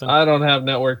or something? I don't have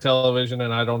network television,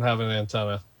 and I don't have an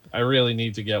antenna. I really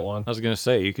need to get one. I was going to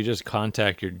say, you could just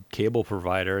contact your cable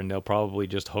provider, and they'll probably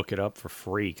just hook it up for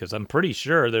free. Because I'm pretty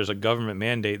sure there's a government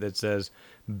mandate that says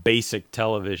basic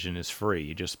television is free.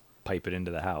 You just pipe it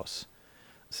into the house.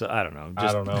 So I don't know.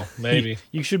 I don't know. Maybe.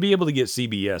 You should be able to get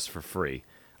CBS for free,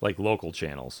 like local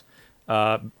channels.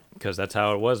 Because that's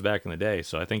how it was back in the day.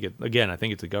 So I think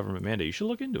it's a government mandate. You should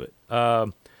look into it.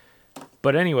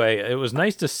 But anyway, it was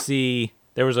nice to see.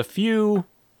 There was a few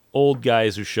old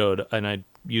guys who showed, and I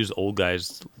use old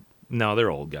guys. No,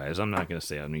 they're old guys. I'm not going to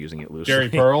say I'm using it loosely. Jerry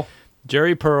Pearl?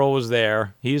 Jerry Pearl was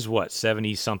there. He's,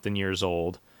 70-something years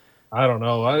old? I don't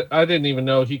know. I didn't even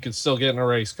know he could still get in a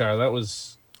race car. That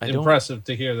was impressive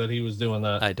to hear that he was doing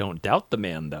that. I don't doubt the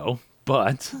man, though.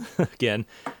 But, again,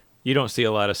 you don't see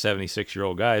a lot of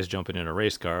 76-year-old guys jumping in a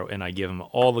race car, and I give him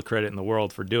all the credit in the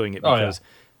world for doing it because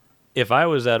if I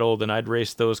was that old and I'd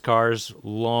raced those cars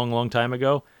long, long time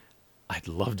ago, I'd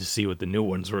love to see what the new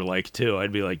ones were like, too.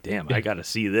 I'd be like, damn, I got to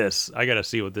see this. I got to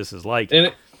see what this is like.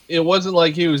 And it wasn't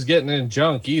like he was getting in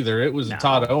junk either. It was a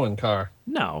Todd Owen car.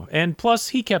 No, and plus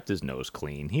he kept his nose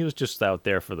clean. He was just out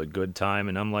there for the good time,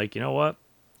 and I'm like, you know what?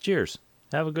 Cheers.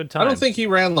 Have a good time. I don't think he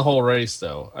ran the whole race,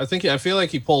 though. I feel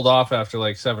like he pulled off after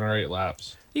like 7 or 8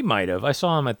 laps. He might have. I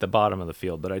saw him at the bottom of the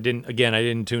field, but I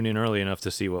didn't tune in early enough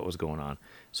to see what was going on.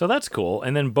 So that's cool.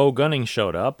 And then Bo Gunning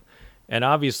showed up, and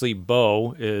obviously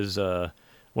Bo is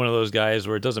one of those guys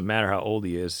where it doesn't matter how old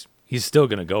he is, he's still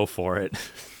going to go for it.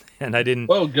 And I didn't...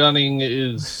 Bo Gunning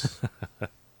is...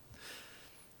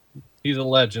 he's a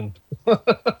legend.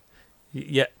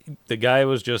 Yeah, the guy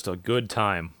was just a good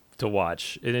time to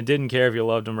watch. And it didn't care if you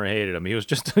loved him or hated him. He was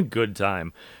just a good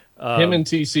time. Him and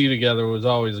TC together was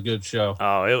always a good show.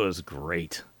 Oh, it was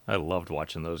great. I loved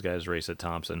watching those guys race at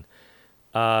Thompson.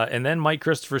 And then Mike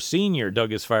Christopher Sr.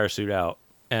 dug his fire suit out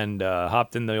and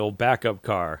hopped in the old backup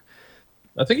car.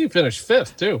 I think he finished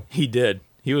 5th, too. He did.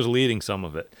 He was leading some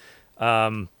of it.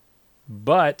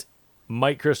 But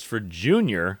Mike Christopher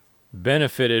Jr.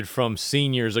 benefited from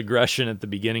Senior's aggression at the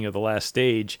beginning of the last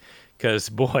stage because,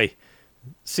 boy,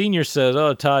 Senior says,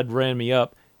 oh, Todd ran me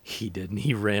up. He didn't.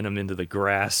 He ran him into the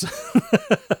grass.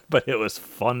 But it was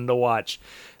fun to watch.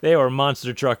 They were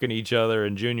monster trucking each other,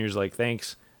 and Junior's like,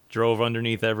 thanks. Drove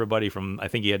underneath everybody from, I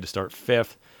think he had to start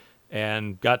 5th.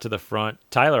 and got to the front.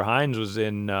 Tyler Hines was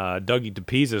in Dougie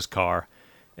DePisa's car,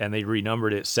 and they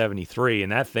renumbered it 73,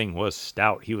 and that thing was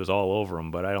stout. He was all over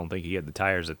him, but I don't think he had the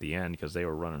tires at the end because they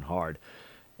were running hard.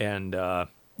 And,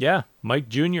 yeah, Mike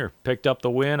Jr. picked up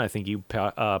the win. I think he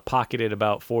pocketed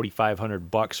about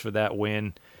 $4,500 for that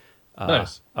win.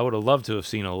 Nice. I would have loved to have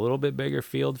seen a little bit bigger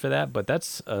field for that, but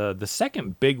that's the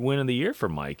second big win of the year for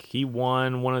Mike. He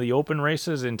won one of the open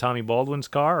races in Tommy Baldwin's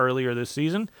car earlier this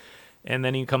season, and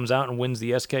then he comes out and wins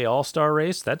the SK All-Star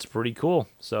race. That's pretty cool.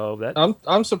 So that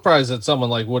I'm surprised that someone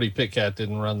like Woody Pitkat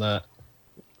didn't run that.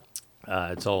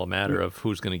 it's all a matter of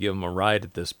who's going to give him a ride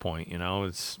at this point. You know,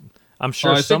 I'm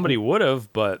sure somebody would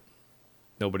have, but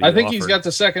nobody. I think offered. he's got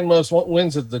the second most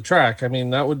wins at the track. I mean,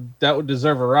 that would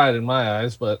deserve a ride in my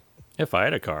eyes, but If I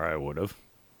had a car, I would have.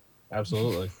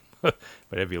 absolutely. But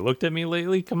have you looked at me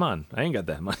lately? Come on, I ain't got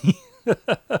that money.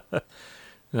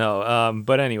 No,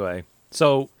 but anyway,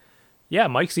 so yeah,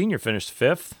 Mike Sr. finished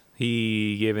 5th.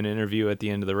 He gave an interview at the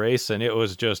end of the race, and it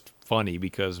was just funny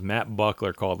because Matt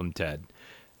Buckler called him Ted,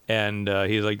 and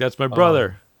he's like, "That's my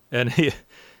brother," and it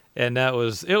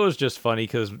was just funny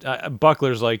because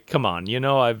Buckler's like, "Come on, you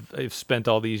know, I've spent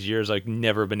all these years, I've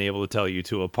never been able to tell you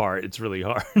two apart. It's really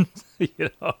hard, you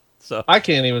know." So I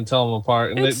can't even tell them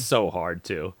apart. And it's so hard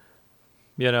to,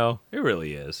 you know, it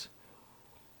really is.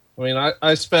 I mean,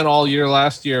 I spent all year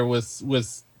last year with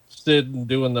Sid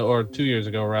doing or 2 years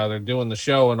ago rather, doing the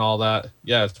show and all that.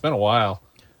 Yeah, it's been a while.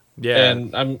 Yeah,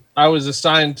 And I was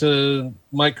assigned to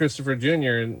Mike Christopher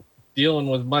Jr. and dealing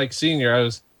with Mike Sr. I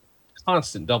was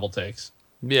constant double takes.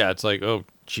 yeah, it's like, oh,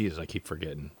 geez, I keep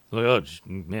forgetting. Like, oh,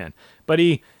 man. But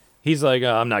he's like,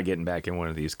 I'm not getting back in one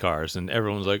of these cars. And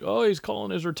everyone's like, oh, he's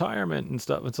calling his retirement and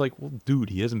stuff. It's like, well, dude,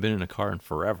 he hasn't been in a car in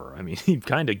forever. I mean, he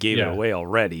kind of gave it away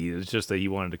already. It's just that he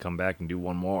wanted to come back and do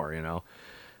one more, you know.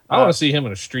 I want to see him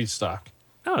in a street stock.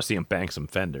 I want to see him bang some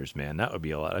fenders, man. That would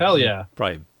be a lot. Hell yeah.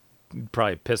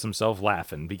 Probably piss himself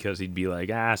laughing because he'd be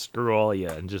like, screw all you,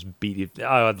 and just beat you.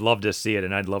 Oh, I'd love to see it,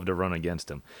 and I'd love to run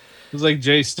against him. It was like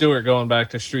Jay Stewart going back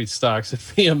to street stocks.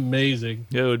 It'd be amazing.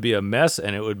 It would be a mess,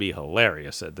 and it would be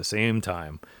hilarious at the same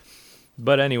time.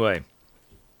 But anyway,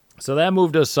 so that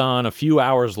moved us on a few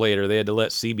hours later. They had to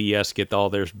let CBS get all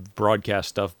their broadcast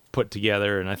stuff put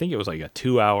together, and I think it was like a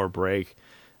 2-hour break.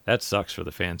 That sucks for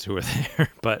the fans who were there.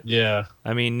 But yeah,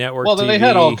 I mean, network well, TV, they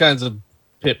had all kinds of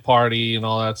pit party and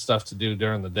all that stuff to do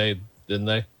during the day, didn't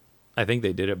they? I think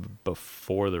they did it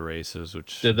before the races,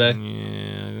 which did they?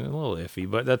 Yeah, a little iffy,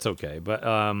 but that's okay. But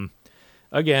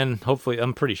again, hopefully,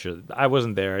 I'm pretty sure I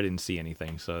wasn't there. I didn't see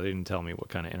anything, so they didn't tell me what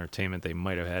kind of entertainment they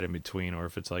might have had in between, or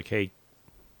if it's like, hey,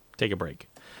 take a break.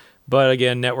 But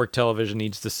again, network television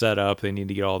needs to set up. They need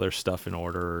to get all their stuff in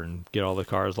order and get all the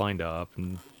cars lined up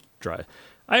and drive.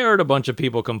 I heard a bunch of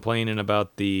people complaining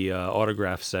about the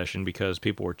autograph session because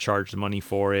people were charged money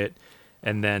for it,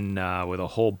 and then with a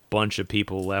whole bunch of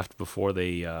people left before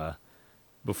they got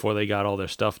all their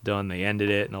stuff done, they ended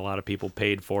it, and a lot of people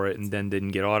paid for it and then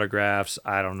didn't get autographs.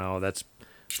 I don't know. That's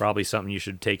probably something you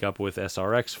should take up with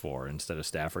SRX for instead of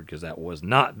Stafford because that was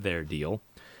not their deal.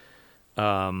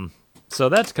 So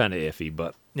that's kind of iffy,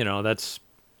 but you know,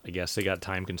 I guess they got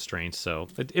time constraints, so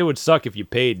it would suck if you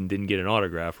paid and didn't get an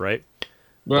autograph, right?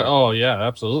 But, oh yeah,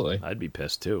 absolutely. I'd be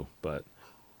pissed too, but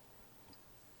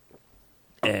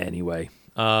anyway.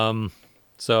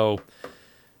 So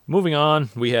moving on,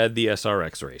 we had the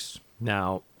SRX race.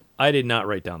 Now, I did not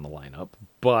write down the lineup,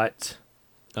 but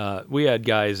we had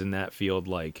guys in that field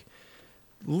like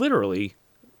literally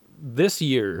this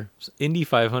year's Indy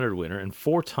 500 winner and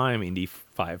 4-time Indy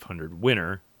 500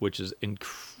 winner, which is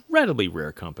incredibly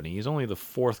rare company. He's only the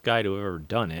 4th guy to have ever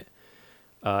done it.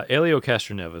 Elio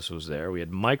Castroneves was there. We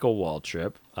had Michael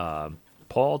Waltrip,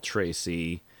 Paul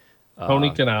Tracy,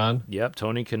 Tony Kanaan. Yep,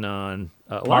 Tony Kanaan.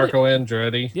 Marco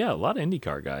Andretti. Yeah, a lot of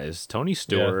IndyCar guys. Tony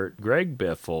Stewart, Greg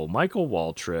Biffle, Michael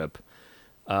Waltrip.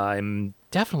 I'm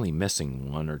definitely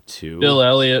missing one or two. Bill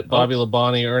Elliott, Bobby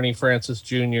Labonte, Ernie Francis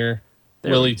Jr.,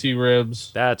 Willie T.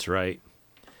 Ribbs. That's right.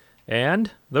 And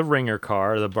the ringer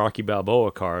car, the Rocky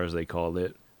Balboa car, as they called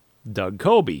it, Doug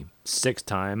Coby,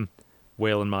 6-time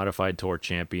Whelen Modified Tour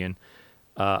champion.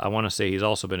 I want to say he's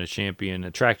also been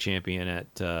a track champion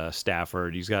at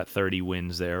Stafford. He's got 30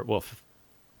 wins there. Well,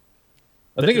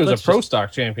 I think it was a Pro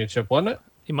Stock championship, wasn't it?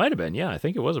 He might have been. Yeah, I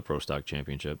think it was a Pro Stock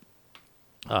championship.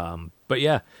 But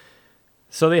yeah,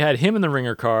 so they had him in the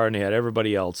ringer car, and they had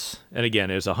everybody else. And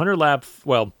again, it was 100-lap,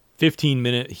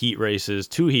 15-minute heat races,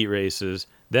 2 heat races,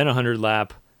 then a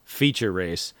 100-lap feature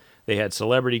race. They had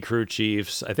celebrity crew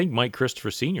chiefs. I think Mike Christopher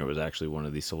Sr. was actually one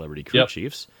of the celebrity crew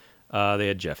chiefs. They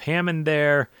had Jeff Hammond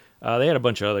there. They had a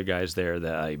bunch of other guys there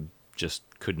that I just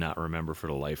could not remember for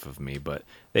the life of me. But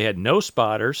they had no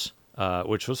spotters,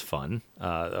 which was fun.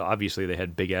 Obviously, they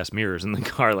had big-ass mirrors in the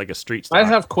car like a street stock. I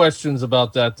have questions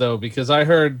about that, though, because I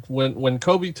heard when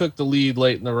Kobe took the lead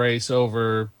late in the race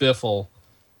over Biffle,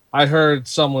 I heard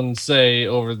someone say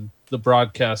over the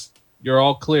broadcast, "You're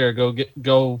all clear.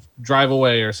 Go drive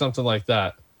away," or something like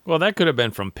that. Well, that could have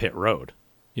been from pit road.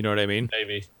 You know what I mean?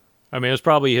 Maybe. I mean, it was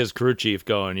probably his crew chief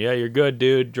going, "Yeah, you're good,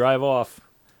 dude. Drive off."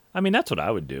 I mean, that's what I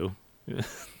would do.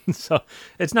 So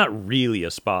it's not really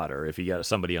a spotter if you got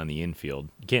somebody on the infield.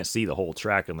 You can't see the whole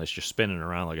track unless you're spinning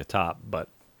around like a top. But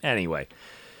anyway,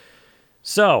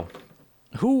 so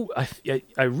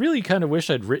I really kind of wish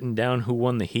I'd written down who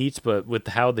won the heats, but with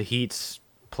how the heats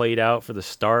played out for the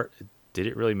start, did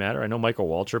it really matter? I know Michael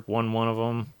Waltrip won one of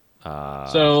them.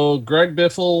 So Greg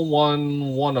Biffle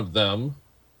won one of them.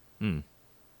 Hmm.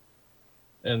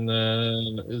 And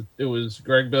then it was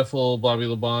Greg Biffle, Bobby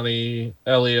Labonte,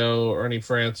 Elio, Ernie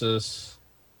Francis,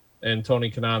 and Tony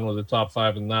Kanaan were the top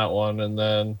 5 in that one. And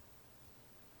then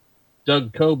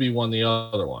Doug Kobe won the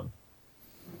other one.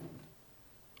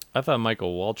 I thought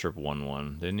Michael Waltrip won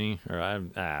one, didn't he? Or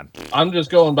I'm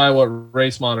just going by what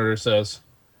Race Monitor says.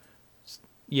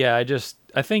 Yeah,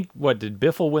 I think, what, did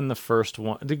Biffle win the first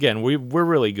one? Again, we're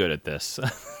really good at this.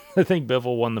 I think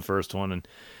Biffle won the first one, and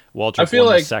Waltrip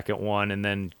won the second one, and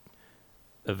then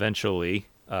eventually...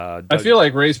 I feel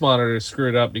like Race Monitor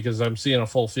screwed up because I'm seeing a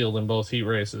full field in both heat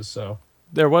races, so...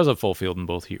 There was a full field in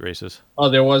both heat races. Oh,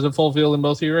 there was a full field in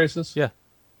both heat races? Yeah.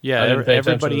 Yeah, I didn't pay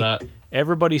attention to that.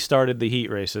 Everybody started the heat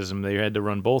races, and they had to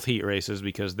run both heat races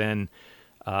because then...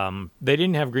 they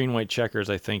didn't have green-white checkers.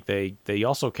 I think they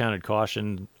also counted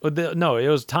caution. No, it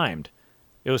was timed.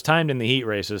 It was timed in the heat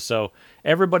races, so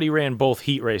everybody ran both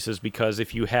heat races because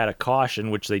if you had a caution,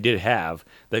 which they did have,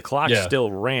 the clock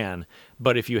still ran.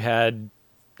 But if you had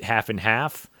half and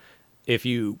half, if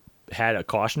you had a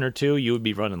caution or two, you would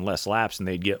be running less laps, and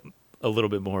they'd get a little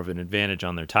bit more of an advantage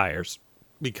on their tires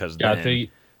because I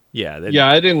didn't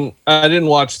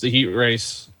watch the heat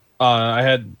race.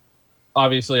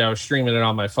 Obviously, I was streaming it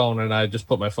on my phone, and I just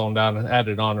put my phone down and had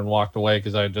it on and walked away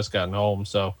because I had just gotten home.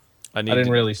 So I didn't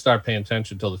really start paying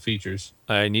attention till the features.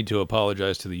 I need to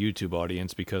apologize to the YouTube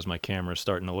audience because my camera is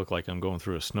starting to look like I'm going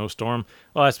through a snowstorm.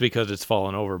 Well, that's because it's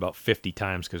fallen over about 50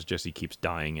 times because Jesse keeps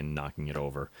dying and knocking it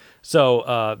over.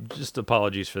 So just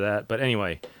apologies for that. But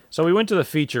anyway, so we went to the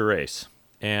feature race,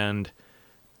 and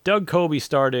Doug Kobe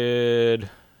started...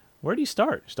 Where did he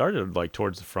start? Started like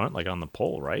towards the front, like on the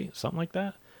pole, right? Something like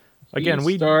that. Again,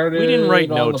 we didn't write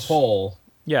notes. On the pole.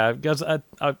 Yeah, because I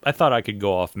thought I could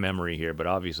go off memory here, but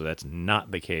obviously that's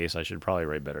not the case. I should probably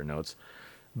write better notes.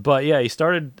 But yeah, he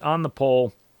started on the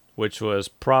pole, which was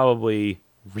probably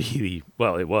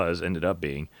ended up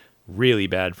being really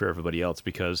bad for everybody else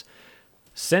because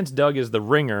since Doug is the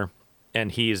ringer, and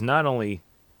he is not only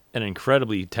an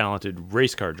incredibly talented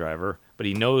race car driver, but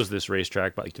he knows this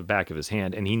racetrack like the back of his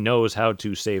hand, and he knows how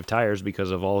to save tires because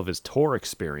of all of his tour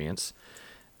experience.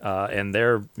 And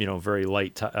they're, very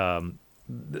light.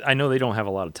 I know they don't have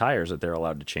a lot of tires that they're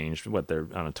allowed to change. They're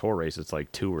on a tour race, it's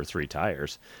like 2 or 3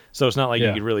 tires. So it's not like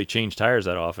you could really change tires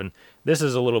that often. This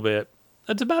is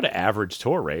it's about an average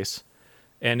tour race.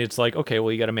 And it's like, okay,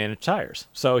 well, you got to manage tires.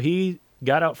 So he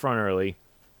got out front early,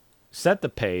 set the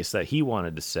pace that he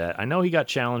wanted to set. I know he got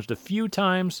challenged a few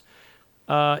times.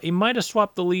 He might have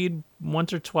swapped the lead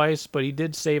once or twice, but he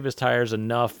did save his tires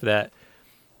enough that,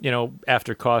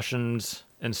 after cautions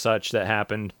and such that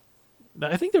happened,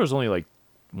 I think there was only like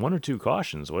 1 or 2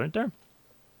 cautions, wasn't there?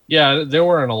 Yeah, there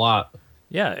weren't a lot.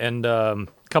 Yeah, and a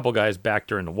couple guys backed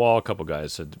during the wall, a couple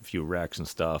guys had a few wrecks and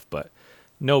stuff, but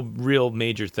no real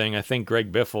major thing. I think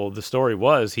Greg Biffle, the story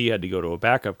was he had to go to a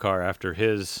backup car after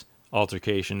his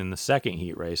altercation in the second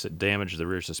heat race. It damaged the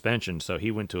rear suspension, so he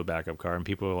went to a backup car, and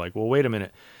people were like, well, wait a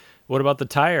minute. What about the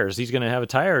tires? He's going to have a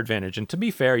tire advantage. And to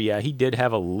be fair, yeah, he did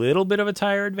have a little bit of a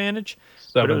tire advantage.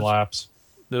 7 laps.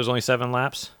 There was only 7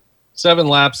 laps? 7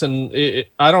 laps, and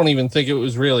I don't even think it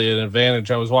was really an advantage.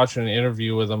 I was watching an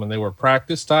interview with them, and they were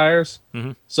practice tires.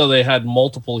 Mm-hmm. So they had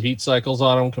multiple heat cycles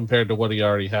on them compared to what he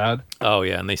already had. Oh,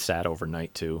 yeah, and they sat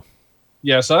overnight, too.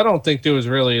 Yeah, so I don't think there was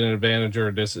really an advantage or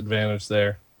a disadvantage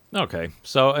there. Okay,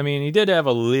 so, I mean, he did have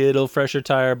a little fresher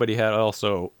tire, but he had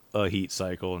also a heat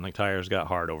cycle, and the tires got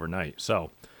hard overnight. So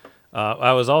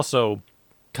I was also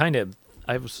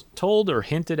I was told or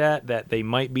hinted at that they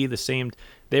might be the same.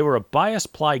 They were a bias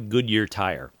ply Goodyear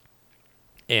tire.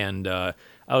 And I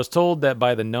was told that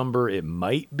by the number, it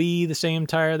might be the same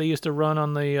tire they used to run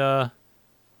on the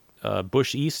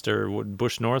Busch East or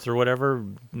Busch North or whatever,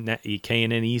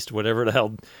 K&N East, whatever the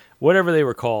hell, whatever they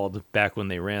were called back when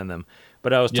they ran them.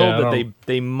 But I was Yeah, told I that don't-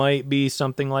 they might be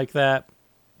something like that.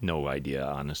 No idea,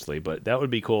 honestly, but that would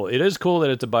be cool. It is cool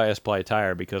that it's a bias ply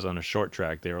tire because on a short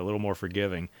track they're a little more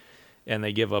forgiving, and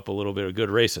they give up a little bit of good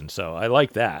racing. So I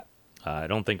like that. I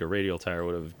don't think a radial tire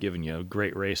would have given you a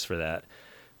great race for that.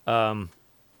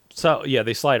 So yeah,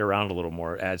 they slide around a little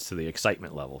more, adds to the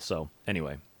excitement level. So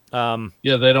anyway,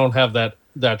 Yeah, they don't have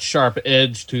that sharp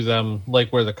edge to them,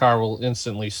 like where the car will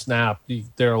instantly snap.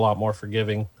 They're a lot more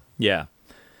forgiving. yeah.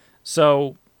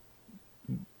 So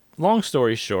long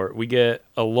story short, we get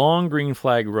a long green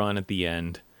flag run at the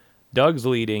end. Doug's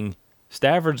leading.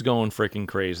 Stafford's going freaking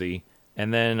crazy.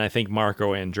 And then I think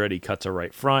Marco Andretti cuts a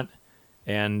right front,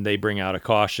 and they bring out a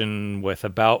caution with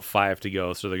about 5 to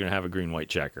go, so they're going to have a green-white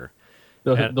checker.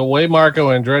 The way Marco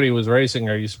Andretti was racing,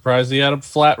 are you surprised he had a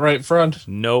flat right front?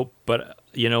 Nope, but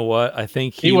you know what? I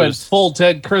think He went full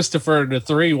Ted Christopher into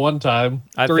 3 one time.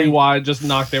 I 3 think- wide, just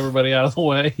knocked everybody out of the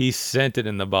way. he sent it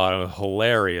in the bottom.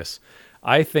 Hilarious.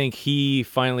 I think he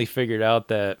finally figured out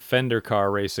that fender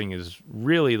car racing is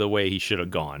really the way he should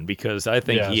have gone, because I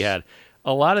think he Yes. had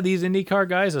a lot of these IndyCar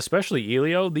guys, especially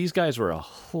Elio. These guys were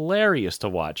hilarious to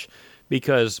watch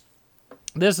because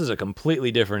this is a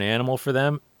completely different animal for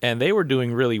them, and they were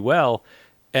doing really well,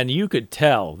 and you could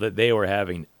tell that they were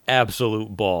having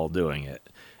absolute ball doing it.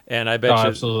 And I bet Oh, you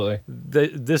absolutely.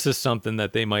 this is something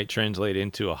that they might translate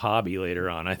into a hobby later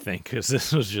on, I think, because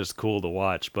this was just cool to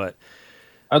watch. But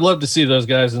I'd love to see those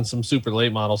guys in some super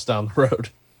late models down the road.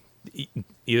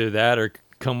 either that or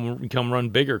come run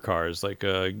bigger cars like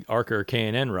a Arca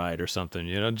K&N ride or something,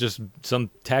 just some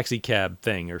taxi cab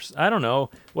thing, or I don't know,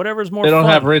 whatever's more They don't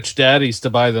fun. have rich daddies to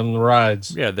buy them the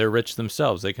rides. Yeah, they're rich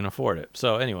themselves. They can afford it.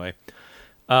 So anyway,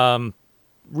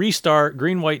 restart,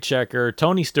 green-white checker.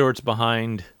 Tony Stewart's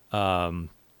behind Doug,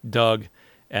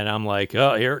 and I'm like,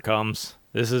 oh, here it comes.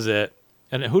 This is it.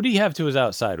 And who do you have to his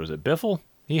outside? Was it Biffle?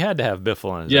 He had to have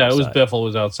Biffle on his Yeah, outside. it was Biffle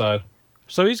was outside.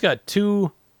 So he's got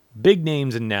 2 big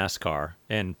names in NASCAR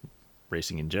and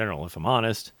racing in general, if I'm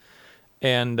honest.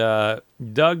 And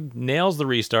Doug nails the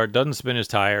restart, doesn't spin his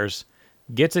tires,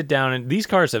 gets it down. And these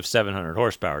cars have 700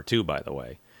 horsepower too, by the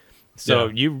way. So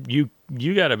you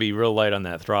got to be real light on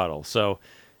that throttle. So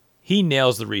he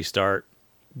nails the restart,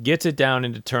 gets it down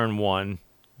into turn 1,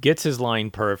 gets his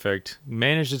line perfect,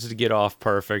 manages to get off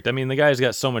perfect. I mean, the guy's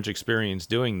got so much experience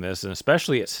doing this, and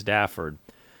especially at Stafford,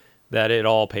 that it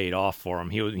all paid off for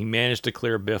him. He managed to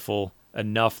clear Biffle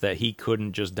enough that he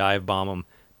couldn't just dive bomb him.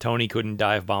 Tony couldn't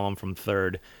dive bomb him from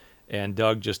third, and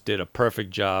Doug just did a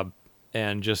perfect job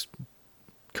and just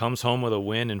comes home with a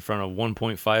win in front of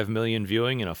 1.5 million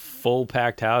viewing in a full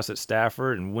packed house at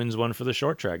Stafford and wins one for the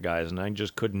short track guys. And I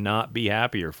just could not be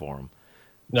happier for him.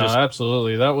 No,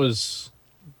 absolutely. That was.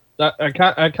 I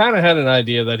kind of had an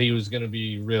idea that he was going to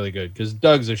be really good because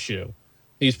Doug's a shoe.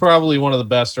 He's probably one of the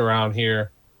best around here.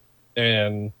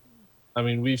 And, I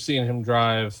mean, we've seen him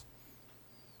drive.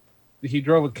 He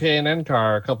drove a K&N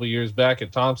car a couple years back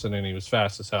at Thompson, and he was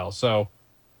fast as hell. So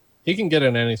he can get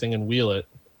in anything and wheel it.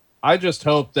 I just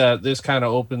hope that this kind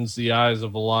of opens the eyes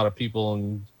of a lot of people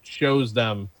and shows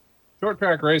them short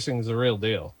track racing is the real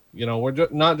deal. We're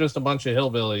not just a bunch of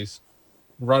hillbillies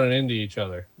running into each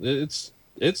other. It's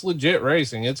legit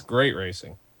racing. It's great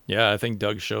racing. Yeah, I think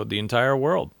Doug showed the entire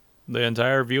world, the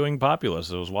entire viewing populace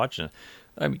that was watching it.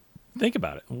 I mean, think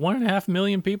about it. 1.5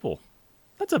 million people.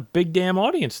 That's a big damn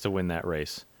audience to win that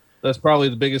race. That's probably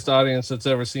the biggest audience that's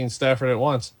ever seen Stafford at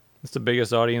once. It's the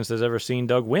biggest audience that's ever seen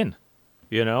Doug win.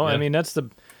 Yeah. I mean,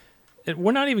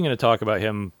 we're not even going to talk about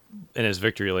him in his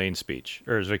victory lane speech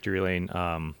or his victory lane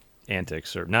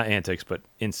antics, or not antics, but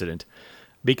incident,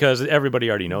 because everybody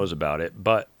already knows about it.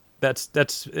 But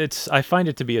I find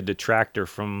it to be a detractor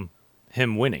from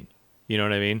him winning. You know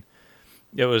what I mean?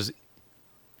 It was,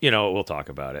 we'll talk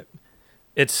about it.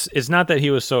 It's not that he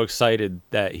was so excited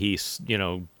that he,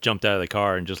 jumped out of the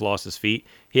car and just lost his feet.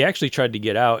 He actually tried to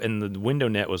get out, and the window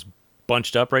net was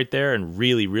bunched up right there and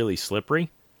really, really slippery.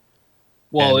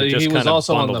 Well, And it just he was kinda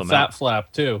also on bundled the him fat out.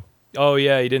 flap, too. Oh,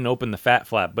 yeah, he didn't open the fat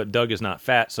flap, but Doug is not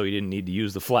fat, so he didn't need to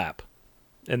use the flap.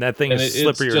 And that thing And is it's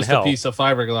slipperier than just hell. a piece of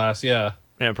fiberglass, yeah.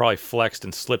 And it probably flexed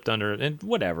and slipped under it, and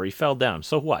whatever, he fell down.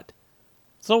 So what?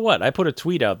 So what? I put a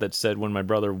tweet out that said when my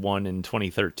brother won in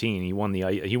 2013, he won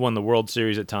the World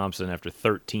Series at Thompson after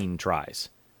 13 tries.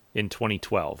 In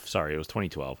 2012. Sorry, it was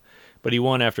 2012. But he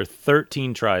won after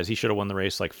 13 tries. He should have won the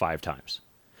race like 5 times.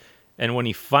 And when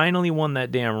he finally won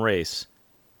that damn race,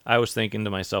 I was thinking to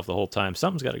myself the whole time,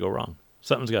 something's got to go wrong.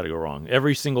 Something's got to go wrong.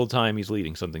 Every single time he's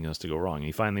leading, something has to go wrong. And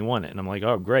he finally won it. And I'm like,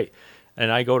 oh, great.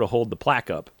 And I go to hold the plaque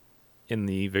up in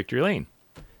the victory lane.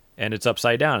 And it's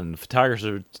upside down. And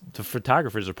the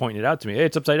photographers are pointing it out to me. Hey,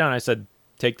 it's upside down. I said,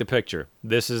 take the picture.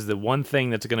 This is the one thing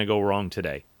that's going to go wrong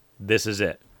today. This is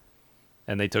it.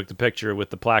 And they took the picture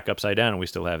with the plaque upside down, and we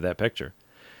still have that picture.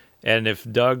 And if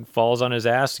Doug falls on his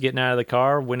ass getting out of the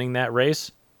car, winning that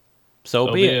race,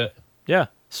 so be it. Yeah,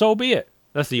 so be it.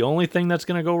 That's the only thing that's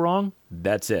going to go wrong.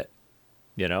 That's it.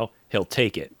 You know, he'll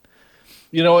take it.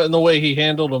 You know, and the way he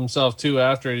handled himself, too,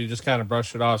 after he just kind of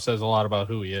brushed it off says a lot about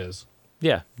who he is.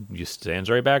 Yeah, he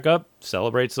stands right back up,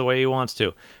 celebrates the way he wants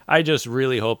to. I just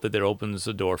really hope that it opens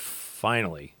the door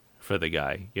finally for the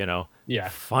guy, you know? Yeah.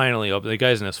 Finally open. The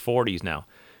guy's in his 40s now.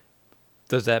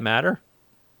 Does that matter?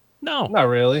 No. Not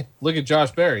really. Look at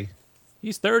Josh Berry.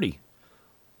 He's 30.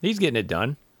 He's getting it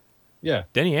done. Yeah.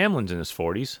 Denny Hamlin's in his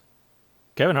 40s.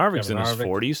 Kevin Harvick's in his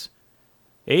 40s.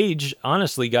 Age,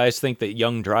 honestly, guys think that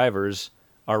young drivers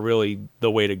are really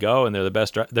the way to go and they're the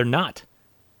best. They're not.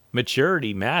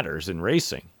 Maturity matters in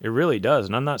racing. It really does.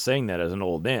 And I'm not saying that as an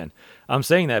old man. I'm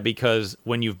saying that because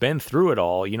when you've been through it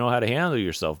all, you know how to handle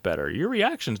yourself better. Your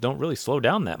reactions don't really slow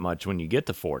down that much when you get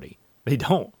to 40. They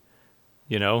don't.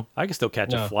 You know, I can still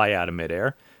catch a fly out of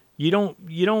midair. You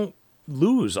don't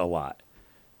lose a lot.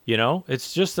 You know,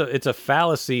 it's just it's a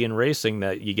fallacy in racing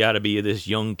that you got to be this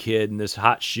young kid and this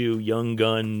hot shoe, young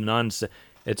gun nonsense.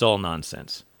 It's all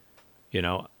nonsense. You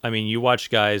know, I mean, you watch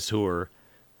guys who are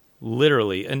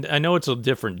literally, and I know it's a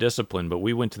different discipline, but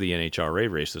we went to the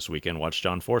NHRA race this weekend, watched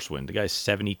John Force win. The guy's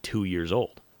 72 years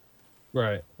old.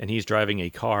 Right. And he's driving a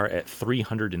car at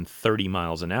 330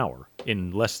 miles an hour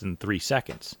in less than 3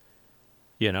 seconds.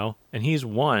 You know, and he's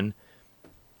won,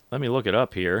 let me look it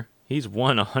up here. He's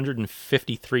won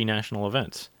 153 national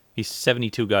events. He's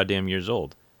 72 goddamn years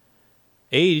old.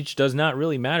 Age does not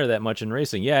really matter that much in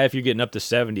racing. Yeah, if you're getting up to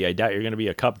 70, I doubt you're going to be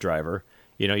a cup driver.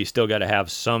 You know, you still got to have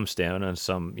some stamina and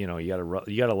some, you know, you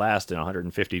got to last in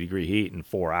 150 degree heat in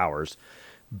 4 hours.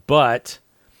 But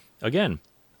again,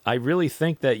 I really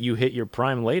think that you hit your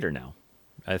prime later now.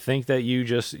 I think that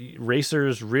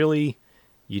racers really,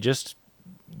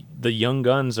 the young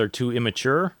guns are too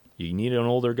immature. You need an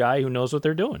older guy who knows what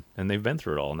they're doing, and they've been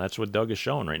through it all, and that's what Doug is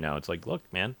showing right now. It's like, look,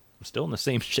 man, I'm still in the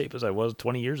same shape as I was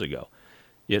 20 years ago.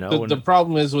 You know, the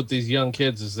problem is with these young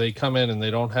kids is they come in and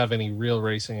they don't have any real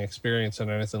racing experience and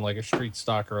anything like a street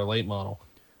stock or a late model.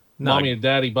 No. Mommy and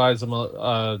daddy buys them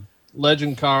a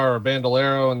legend car or a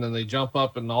Bandolero, and then they jump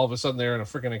up and all of a sudden they're in a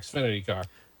freaking Xfinity car.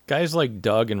 Guys like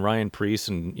Doug and Ryan Preece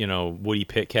and, you know, Woody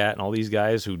Pitkat and all these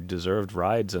guys who deserved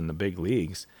rides in the big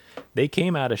leagues, they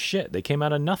came out of shit. They came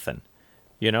out of nothing.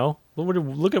 You know,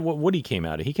 look at what Woody came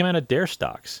out of. He came out of dare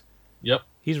stocks. Yep.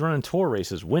 He's running tour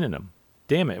races, winning them.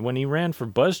 Damn it. When he ran for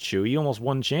BuzzChew, he almost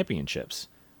won championships.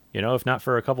 You know, if not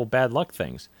for a couple bad luck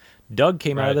things. Doug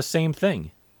came out of the same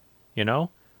thing. You know,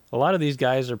 a lot of these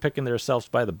guys are picking themselves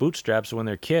by the bootstraps when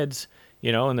they're kids,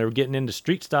 you know, and they're getting into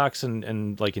street stocks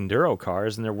and like enduro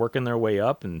cars, and they're working their way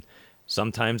up, and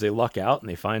sometimes they luck out and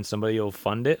they find somebody who'll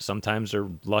fund it. Sometimes they're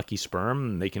lucky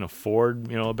sperm and they can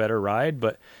afford, you know, a better ride.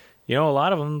 But, you know, a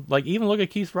lot of them, like even look at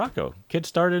Keith Rocco. Kid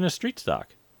started in a street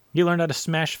stock. He learned how to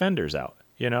smash fenders out,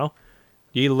 you know.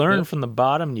 You learn from the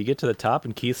bottom and you get to the top,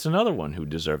 and Keith's another one who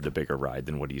deserved a bigger ride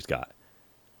than what he's got.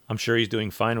 I'm sure he's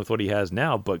doing fine with what he has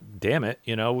now, but damn it,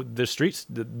 you know, the streets,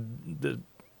 the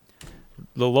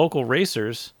local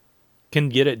racers can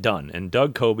get it done. And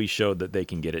Doug Coby showed that they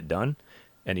can get it done,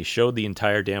 and he showed the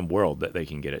entire damn world that they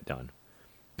can get it done.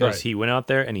 Because he went out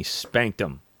there and he spanked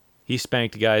them. He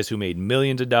spanked guys who made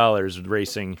millions of dollars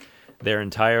racing their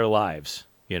entire lives.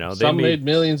 You know, some made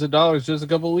millions of dollars just a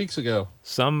couple of weeks ago.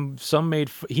 Some made.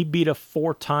 He beat a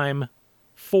four-time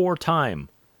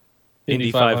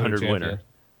Indy 500 winner.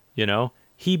 You know,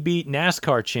 he beat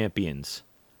NASCAR champions.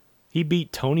 He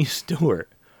beat Tony Stewart.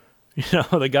 You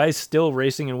know, the guy's still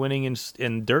racing and winning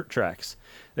in dirt tracks.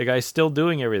 The guy's still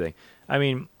doing everything. I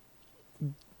mean,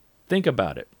 think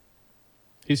about it.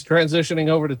 He's transitioning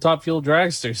over to Top Fuel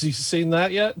dragsters. You seen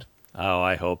that yet? Oh,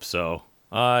 I hope so.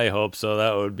 I hope so.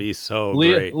 That would be so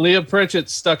great. Leah Pritchett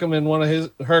stuck him in one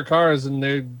of her cars,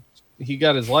 and he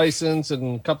got his license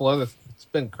and a couple other. It's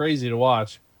been crazy to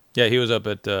watch. Yeah, he was up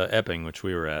at Epping, which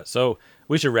we were at. So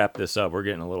we should wrap this up. We're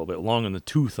getting a little bit long in the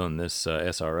tooth on this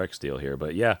SRX deal here,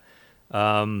 but yeah,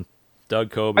 Doug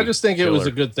Coby. I just think it was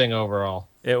a good thing overall.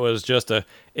 It was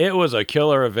a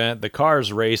killer event. The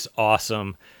cars race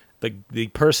awesome. The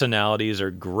personalities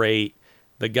are great.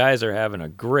 The guys are having a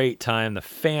great time. The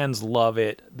fans love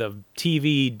it. The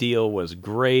TV deal was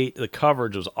great. The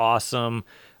coverage was awesome.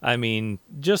 I mean,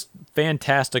 just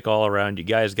fantastic all around. You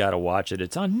guys got to watch it.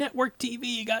 It's on network TV.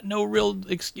 You got no real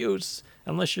excuse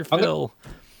unless you're Phil.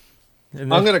 I'm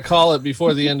going to call it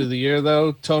before the end of the year,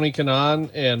 though. Tony Kanaan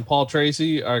and Paul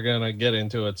Tracy are going to get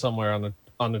into it somewhere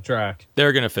on the track.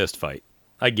 They're going to fist fight.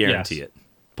 I guarantee it.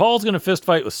 Paul's going to fist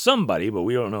fight with somebody, but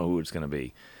we don't know who it's going to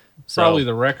be. So, Probably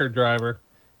the record driver.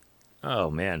 oh,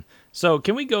 man. So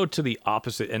can we go to the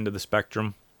opposite end of the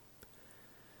spectrum?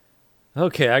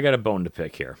 Okay, I got a bone to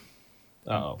pick here.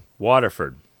 Oh,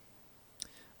 Waterford.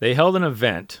 They held an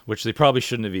event, which they probably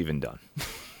shouldn't have even done.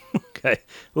 Okay,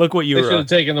 look what you they were should have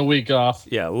taken the week off.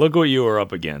 Yeah, look what you were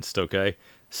up against, okay?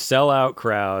 Sellout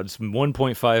crowds,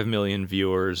 1.5 million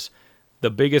viewers, the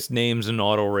biggest names in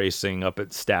auto racing up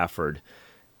at Stafford,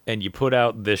 and you put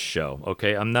out this show,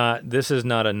 okay? This is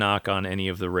not a knock on any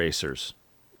of the racers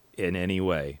in any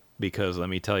way, because let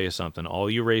me tell you something, all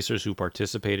you racers who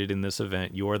participated in this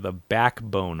event, you are the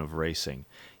backbone of racing.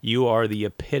 You are the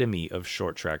epitome of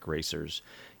short track racers.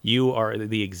 You are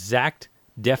the exact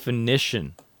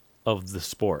definition of the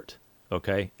sport,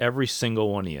 okay? Every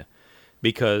single one of you.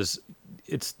 Because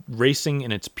it's racing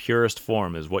in its purest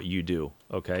form is what you do,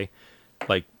 okay?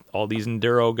 Like all these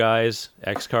enduro guys,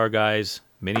 X-Car guys,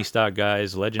 mini stock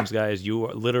guys, legends guys, you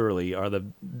literally are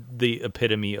the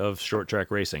epitome of short track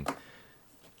racing.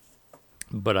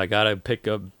 But I gotta pick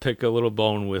a little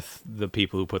bone with the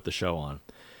people who put the show on.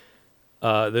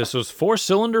 This was Four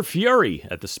Cylinder Fury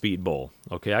at the Speed Bowl.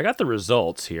 Okay, I got the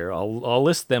results here. I'll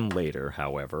list them later,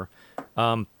 however.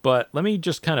 But let me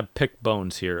just kind of pick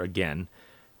bones here again.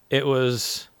 It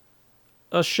was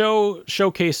a show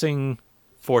showcasing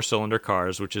four-cylinder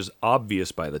cars, which is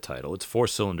obvious by the title. It's Four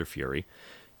Cylinder Fury.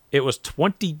 It was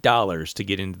 $20 to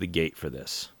get into the gate for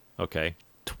this. Okay,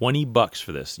 $20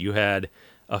 for this. You had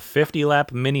a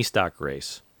 50-lap mini stock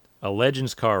race, a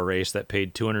Legends car race that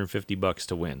paid $250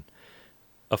 to win,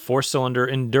 a four-cylinder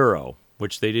enduro,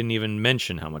 which they didn't even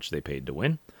mention how much they paid to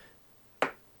win,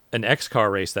 an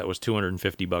X-Car race that was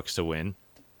 $250 to win,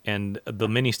 and the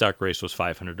mini stock race was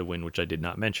 $500 to win, which I did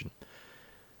not mention.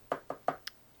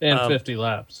 And 50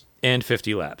 laps. And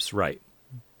 50 laps, right.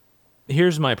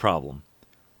 Here's my problem.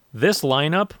 This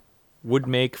lineup would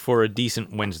make for a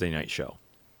decent Wednesday night show.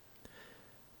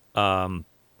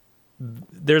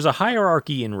 There's a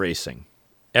hierarchy in racing.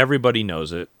 Everybody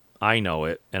knows it. I know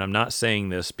it, and I'm not saying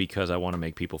this because I want to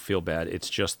make people feel bad. It's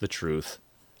just the truth.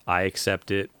 I accept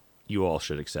it. You all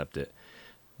should accept it.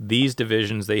 These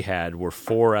divisions they had were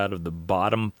 4 out of the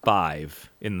bottom 5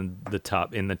 in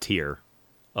the tier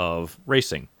of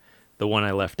racing. The one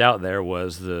I left out there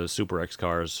was the Super X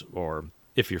cars, or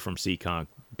if you're from Seekonk,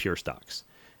 pure stocks.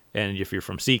 And if you're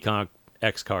from Seekonk,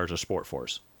 X cars or Sport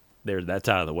Force. That's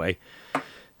out of the way.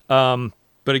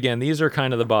 But again, these are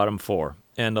kind of the bottom 4.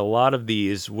 And a lot of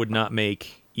these would not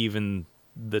make even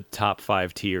the top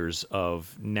 5 tiers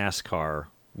of NASCAR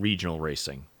regional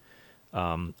racing.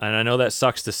 And I know that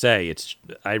sucks to say.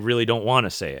 I really don't want to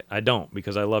say it. I don't,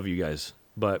 because I love you guys.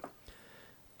 But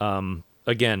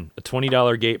again, a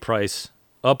 $20 gate price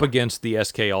up against the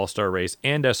SK All-Star race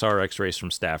and SRX race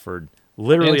from Stafford,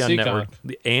 literally and on network,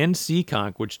 and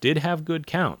Seekonk, which did have good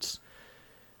counts.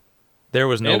 There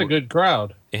was no and a good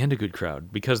crowd. And a good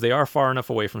crowd, because they are far enough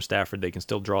away from Stafford they can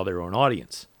still draw their own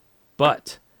audience.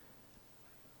 But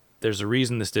there's a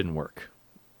reason this didn't work.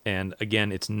 And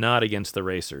again, it's not against the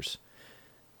racers.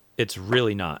 It's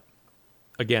really not.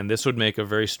 Again, this would make a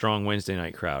very strong Wednesday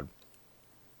night crowd.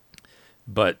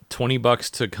 But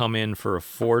 $20 to come in for a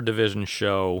 4-division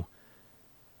show,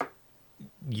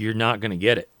 you're not going to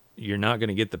get it. You're not going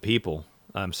to get the people.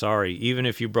 I'm sorry. Even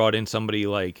if you brought in somebody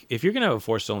like, if you're going to have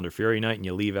a 4-cylinder Fury night and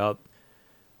you leave out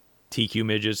TQ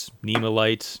midgets, NEMA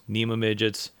lights, NEMA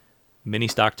midgets, mini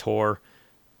stock tour,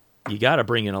 you got to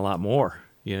bring in a lot more.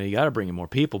 You got to bring in more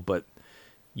people, but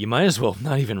you might as well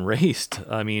not even raced.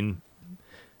 I mean,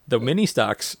 the mini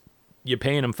stocks, you're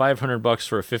paying them $500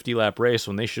 for a 50-lap race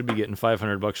when they should be getting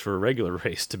 $500 for a regular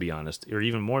race, to be honest, or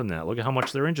even more than that. Look at how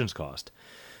much their engines cost.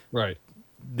 Right.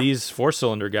 These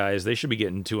 4-cylinder guys, they should be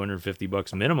getting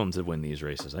 $250 minimum to win these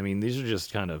races. I mean, these are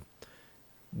just kind of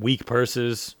weak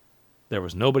purses. There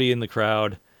was nobody in the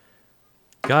crowd.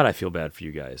 God, I feel bad for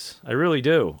you guys. I really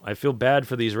do. I feel bad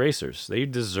for these racers. They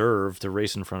deserve to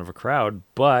race in front of a crowd,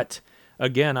 but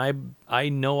again, I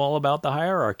know all about the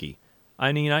hierarchy.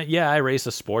 I mean, I race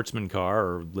a sportsman car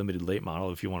or limited late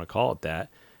model, if you want to call it that,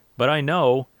 but I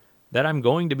know that I'm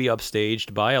going to be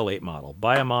upstaged by a late model,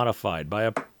 by a modified, by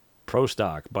a pro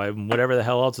stock, by whatever the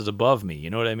hell else is above me. You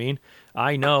know what I mean?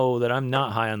 I know that I'm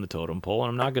not high on the totem pole, and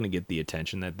I'm not going to get the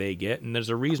attention that they get, and there's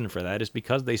a reason for that. It's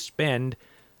because they spend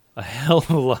a hell of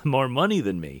a lot more money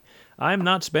than me. I'm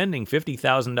not spending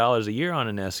 $50,000 a year on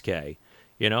an SK.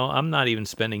 I'm not even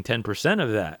spending 10%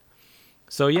 of that.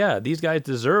 So yeah, these guys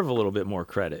deserve a little bit more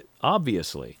credit,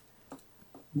 obviously.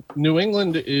 New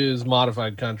England is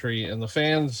modified country, and the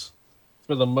fans,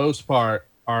 for the most part,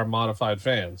 are modified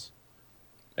fans.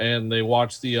 and they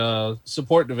watch the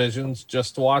support divisions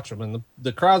just to watch them. And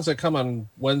the crowds that come on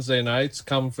Wednesday nights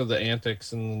come for the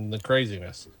antics and the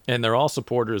craziness. And they're all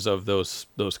supporters of those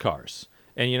cars.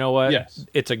 And you know what? Yes.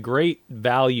 It's a great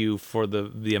value for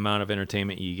the amount of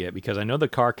entertainment you get, because I know the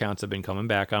car counts have been coming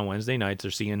back on Wednesday nights.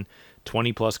 They're seeing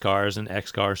 20 plus cars and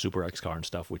X car, Super X car and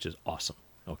stuff, which is awesome.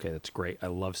 Okay, that's great. I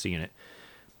love seeing it.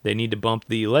 They need to bump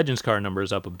the Legends car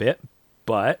numbers up a bit,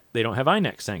 but they don't have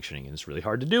INEX sanctioning, and it's really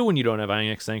hard to do when you don't have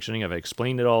INEX sanctioning. I've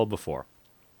explained it all before.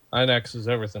 INEX is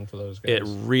everything for those guys. It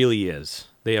really is.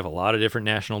 They have a lot of different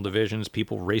national divisions.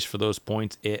 People race for those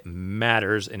points. It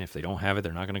matters, and if they don't have it,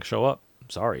 they're not going to show up. I'm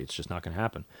sorry, it's just not going to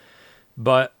happen.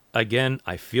 But again,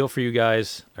 I feel for you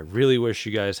guys. I really wish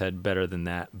you guys had better than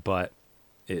that, but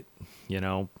it,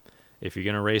 if you're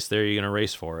going to race there, you're going to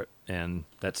race for it, and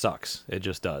that sucks. It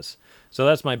just does. So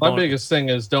that's my biggest thing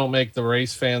is don't make the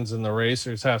race fans and the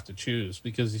racers have to choose,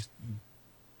 because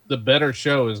the better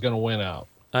show is going to win out.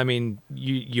 I mean,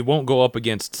 you won't go up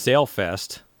against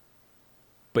Sailfest,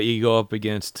 but you go up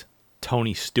against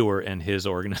Tony Stewart and his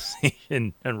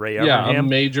organization and Ray Evernham. Yeah, a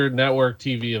major network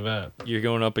TV event. You're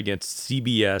going up against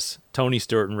CBS, Tony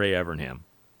Stewart, and Ray Evernham.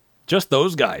 Just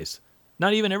those guys.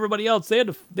 Not even everybody else. They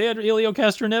had Helio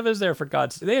Castroneves there, for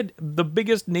God's sake. They had the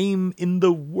biggest name in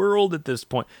the world at this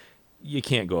point. You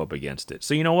can't go up against it.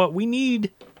 So you know what? We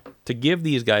need to give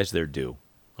these guys their due.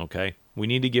 Okay? We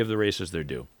need to give the racers their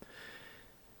due.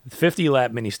 The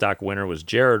 50-lap mini-stock winner was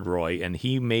Jared Roy, and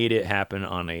he made it happen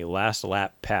on a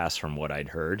last-lap pass, from what I'd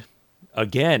heard.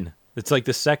 Again, it's like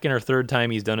the second or third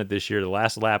time he's done it this year. The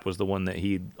last lap was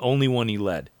the only one he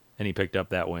led, and he picked up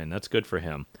that win. That's good for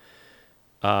him.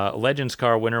 Legends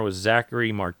car winner was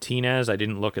Zachary Martinez. I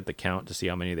didn't look at the count to see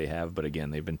how many they have, but again,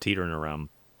 they've been teetering around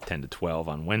 10 to 12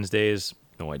 on Wednesdays.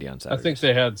 No idea on Saturdays. I think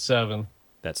they had 7.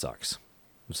 That sucks.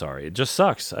 I'm sorry. It just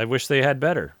sucks. I wish they had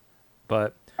better,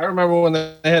 but... I remember when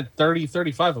they had 30,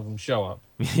 35 of them show up.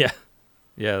 Yeah.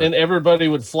 And everybody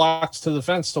would flock to the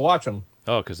fence to watch them.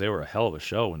 Oh, because they were a hell of a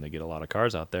show when they get a lot of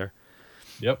cars out there.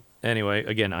 Yep. Anyway,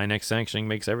 again, INEX sanctioning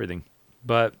makes everything.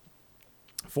 But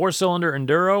 4-cylinder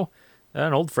Enduro,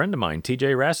 an old friend of mine,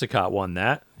 TJ Rassicot, won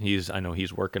that. I know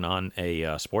he's working on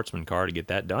a sportsman car to get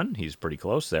that done. He's pretty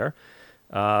close there.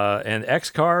 And X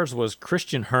Cars was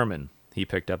Christian Herman. He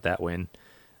picked up that win.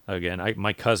 Again,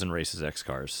 my cousin races X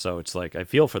Cars, so it's like I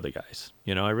feel for the guys.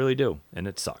 I really do, and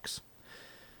it sucks.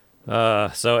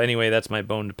 So anyway, that's my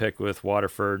bone to pick with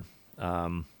Waterford.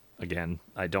 Again,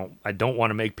 I don't want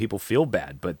to make people feel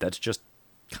bad, but that's just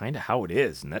kind of how it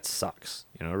is, and that sucks.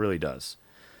 It really does.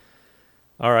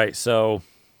 All right, so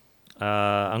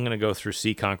I'm going to go through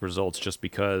Seekonk results just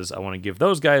because I want to give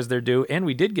those guys their due, and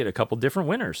we did get a couple different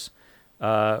winners.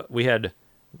 We had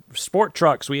Sport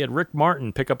Trucks. We had Rick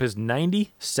Martin pick up his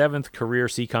 97th career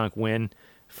Seekonk win.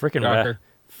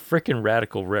 Frickin'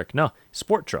 radical Rick. No,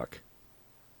 Sport Truck.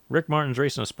 Rick Martin's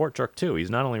racing a Sport Truck too. He's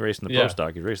not only racing the Pro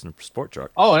Stock, he's racing a Sport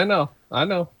Truck. Oh, I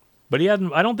know. But he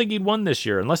hadn't. I don't think he'd won this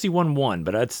year, unless he won one.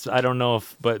 But I don't know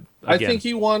if. But again, I think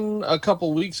he won a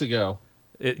couple weeks ago.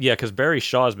 Yeah, because Barry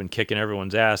Shaw's been kicking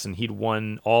everyone's ass, and he'd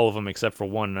won all of them except for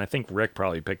one. And I think Rick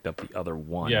probably picked up the other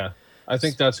one. Yeah, I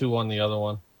think that's who won the other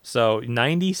one. So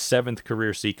 97th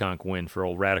career Seekonk win for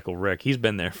old Radical Rick. He's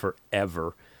been there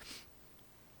forever.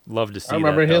 Love to see that. I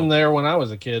remember him there when I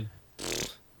was a kid.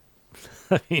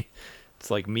 I mean,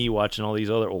 it's like me watching all these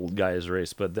other old guys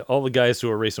race, but all the guys who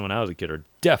were racing when I was a kid are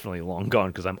definitely long gone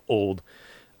because I'm old.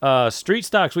 Street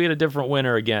Stocks, we had a different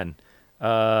winner again.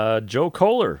 Joe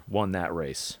Kohler won that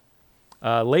race.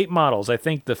 Late models, I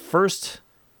think the first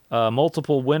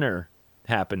multiple winner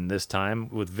happened this time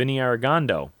with Vinny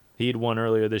Aragondo. He had won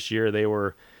earlier this year.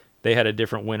 They had a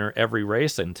different winner every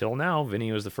race until now.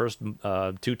 Vinny was the first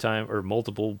two-time or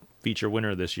multiple feature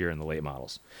winner this year in the late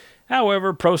models.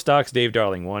 However, Pro Stocks Dave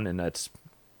Darling won, and that's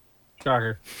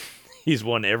shocker. He's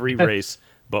won every race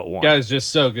but one. Guy's just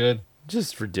so good.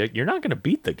 Just ridiculous. You're not going to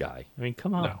beat the guy. I mean,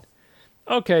 come on. No.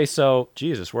 Okay, so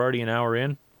Jesus, we're already an hour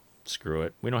in. Screw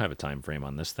it. We don't have a time frame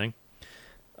on this thing.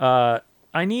 I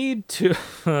need to.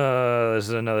 This is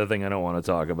another thing I don't want to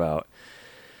talk about.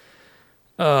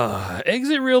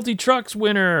 Exit Realty Trucks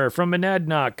winner from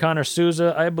Monadnock, Connor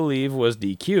Souza, I believe, was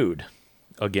DQ'd.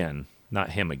 Again,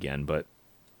 not him again, but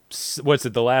what's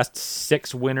it? The last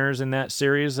 6 winners in that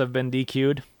series have been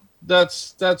DQ'd.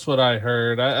 That's what I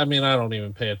heard. I mean, I don't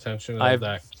even pay attention to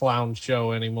that clown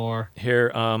show anymore.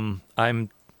 Here, I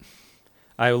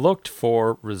looked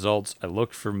for results. I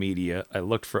looked for media. I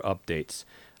looked for updates.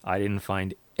 I didn't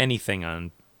find anything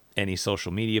on any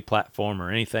social media platform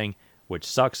or anything, which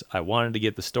sucks. I wanted to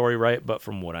get the story right, but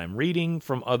from what I'm reading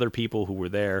from other people who were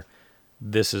there,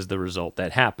 this is the result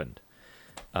that happened.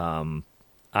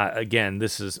 Again,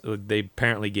 they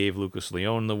apparently gave Lucas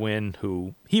Leone the win,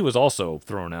 who he was also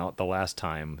thrown out the last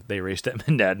time they raced at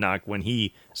Monadnock when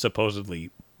he supposedly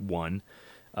won.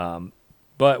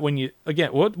 But when you,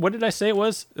 again, what did I say it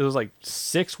was? It was like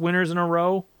 6 winners in a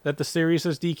row that the series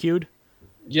has DQ'd.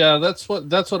 Yeah, that's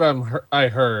what I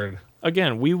heard.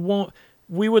 Again, we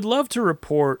would love to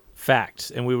report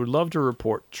facts and we would love to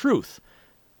report truth.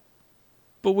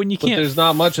 But when you can't, there's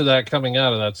not much of that coming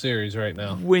out of that series right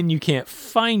now. When you can't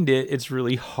find it, it's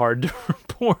really hard to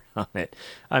report on it.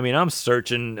 I mean, I'm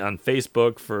searching on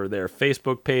Facebook for their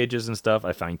Facebook pages and stuff.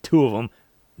 I find 2 of them.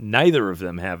 Neither of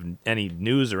them have any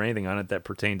news or anything on it that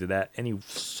pertain to that, any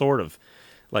sort of,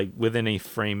 like, within a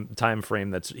time frame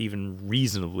that's even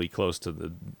reasonably close to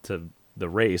the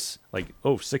race. Like,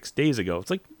 6 days ago.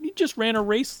 It's like, you just ran a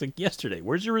race like yesterday.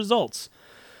 Where's your results?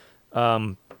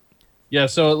 Yeah,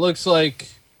 so it looks like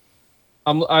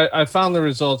I found the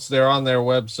results. They're on their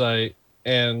website,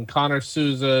 and Connor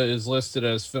Souza is listed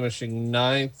as finishing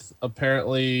 9th.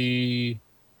 Apparently,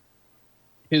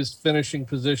 his finishing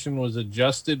position was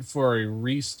adjusted for a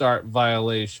restart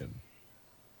violation.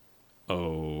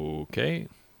 Okay.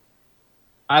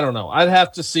 I don't know. I'd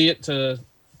have to see it to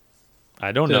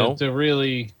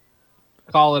really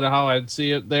call it how I'd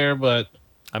see it there, but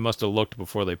I must have looked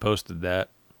before they posted that.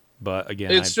 But again,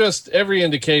 it's just every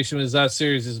indication is that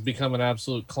series has become an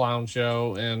absolute clown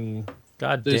show, and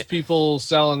there's people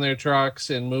selling their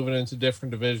trucks and moving into different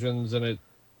divisions, and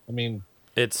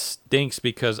it stinks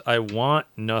because I want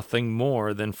nothing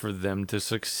more than for them to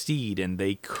succeed, and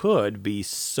they could be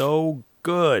so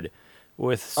good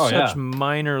with such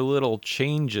minor little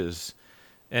changes,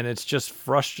 and it's just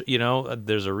frustrating.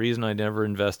 There's a reason I never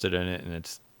invested in it, and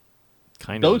it's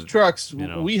kind those trucks,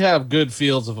 we have good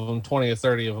fields of them, 20 or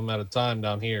 30 of them at a time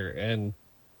down here. And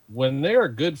when they're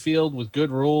a good field with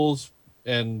good rules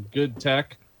and good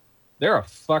tech, they're a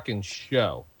fucking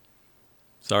show.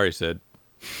 Sorry, Sid.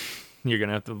 You're going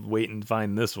to have to wait and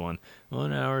find this one.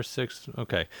 1 hour, 6.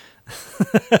 Okay.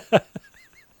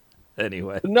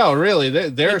 Anyway. No, really,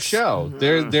 they're a show.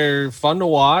 They're fun to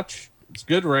watch. It's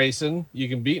good racing. You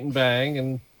can beat and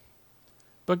bang,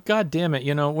 but God damn it,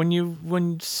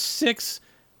 when 6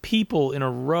 people in a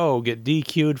row get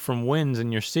DQ'd from wins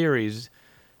in your series,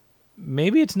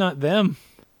 maybe it's not them.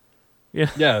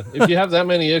 Yeah, if you have that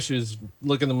many issues,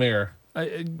 look in the mirror.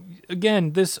 I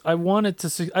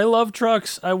love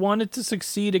trucks. I want it to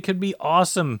succeed. It could be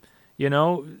awesome,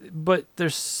 but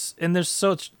there's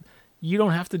such, you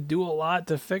don't have to do a lot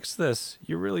to fix this.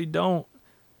 You really don't.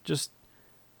 Just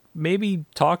maybe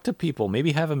talk to people,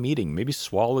 maybe have a meeting, maybe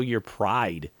swallow your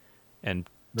pride and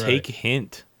take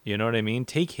hint. You know what I mean?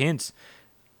 Take hints.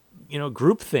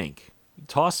 Groupthink.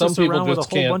 Toss this around with a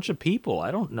whole bunch of people.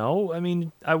 I don't know. I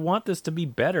mean, I want this to be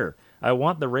better. I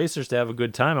want the racers to have a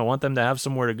good time. I want them to have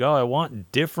somewhere to go. I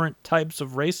want different types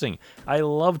of racing. I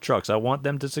love trucks. I want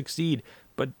them to succeed.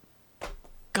 But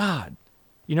God,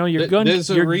 there's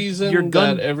a reason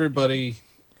that everybody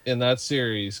in that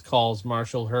series calls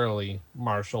Marshall Hurley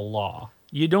martial law.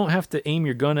 You don't have to aim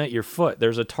your gun at your foot.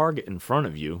 There's a target in front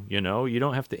of you, You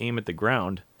don't have to aim at the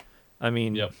ground. I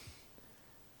mean, yep.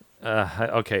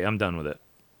 Okay, I'm done with it.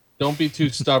 Don't be too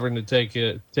stubborn to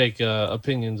take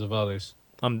opinions of others.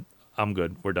 I'm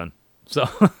good. We're done.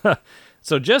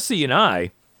 So Jesse and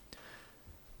I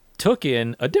took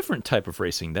in a different type of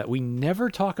racing that we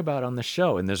never talk about on the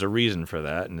show, and there's a reason for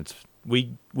that. And it's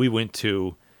we went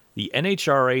to the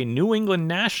NHRA New England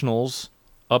Nationals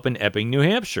up in Epping, New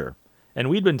Hampshire. And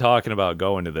we'd been talking about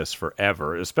going to this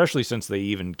forever, especially since they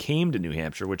even came to New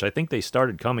Hampshire, which I think they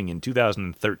started coming in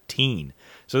 2013.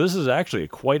 So this is actually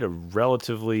quite a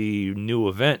relatively new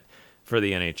event for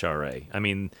the NHRA. I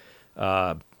mean,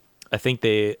 I think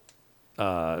they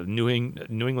New England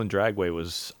Dragway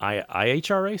was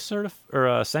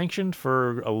IHRA sanctioned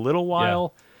for a little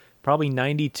while, probably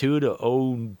 92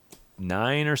 to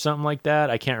 09 or something like that.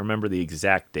 I can't remember the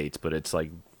exact dates, but it's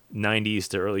like 90s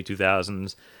to early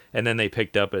 2000s. And then they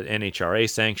picked up an NHRA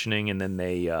sanctioning, and then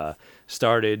they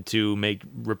started to make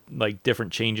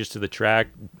different changes to the track,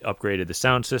 upgraded the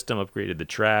sound system, upgraded the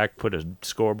track, put a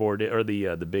scoreboard or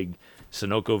the big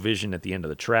Sunoco Vision at the end of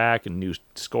the track, and new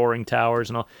scoring towers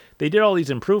and all. They did all these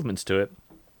improvements to it,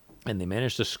 and they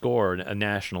managed to score a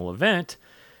national event,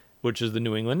 which is the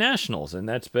New England Nationals. And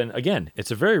that's been, again,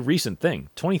 it's a very recent thing,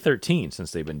 2013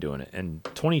 since they've been doing it. And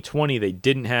 2020 they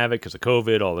didn't have it because of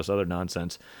COVID, all this other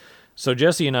nonsense. So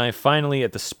Jesse and I finally,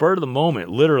 at the spur of the moment,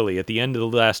 literally at the end of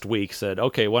the last week, said,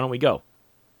 okay, why don't we go?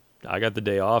 I got the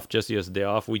day off. Jesse has the day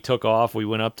off. We took off. We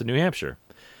went up to New Hampshire.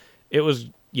 It was,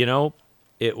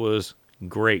 it was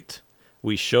great.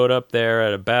 We showed up there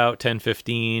at about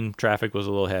 10:15. Traffic was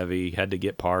a little heavy. Had to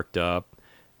get parked up.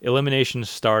 Eliminations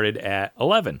started at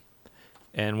 11.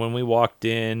 And when we walked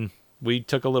in, we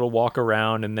took a little walk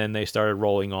around, and then they started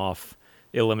rolling off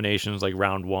eliminations like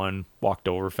round 1. Walked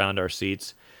over, found our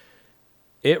seats.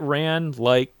 It ran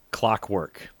like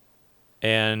clockwork.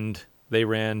 And they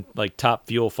ran like Top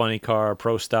Fuel Funny Car,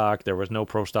 Pro Stock. There was no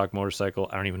Pro Stock motorcycle.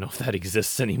 I don't even know if that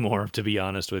exists anymore, to be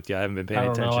honest with you. I haven't been paying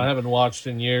attention. I don't know. I haven't watched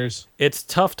in years. It's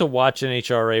tough to watch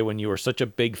NHRA when you were such a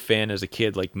big fan as a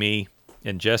kid like me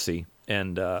and Jesse.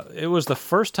 And it was the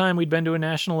first time we'd been to a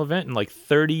national event in like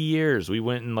 30 years. We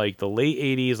went in like the late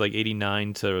 80s, like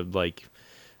 89 to like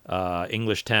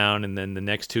Englishtown. And then the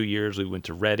next 2 years we went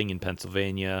to Reading in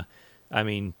Pennsylvania. I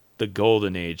mean, the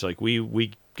golden age. Like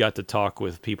we got to talk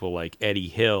with people like Eddie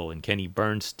Hill and Kenny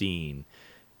Bernstein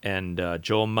and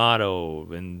Joe Amato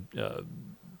and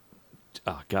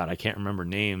oh god, I can't remember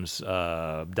names.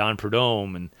 Don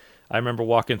Prudhomme. And I remember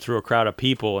walking through a crowd of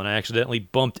people and I accidentally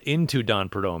bumped into Don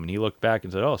Prudhomme, and he looked back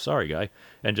and said, "Oh, sorry, guy,"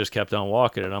 and just kept on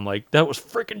walking. And I'm like, that was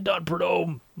freaking Don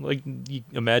Prudhomme. Like, you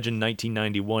imagine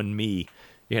 1991 me,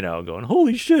 going,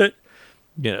 holy shit.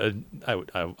 I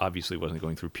obviously wasn't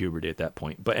going through puberty at that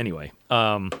point, but anyway,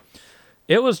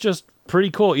 it was just pretty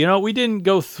cool. We didn't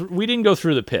go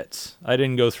through the pits. I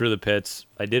didn't go through the pits.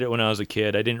 I did it when I was a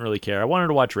kid. I didn't really care. I wanted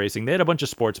to watch racing. They had a bunch of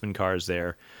sportsman cars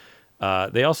there.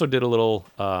 They also did a little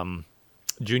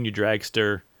junior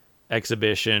dragster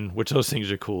exhibition, which those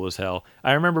things are cool as hell.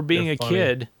 I remember being a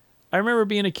kid. I remember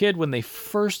being a kid when they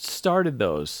first started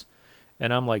those.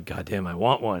 And I'm like, God damn, I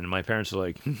want one. And my parents are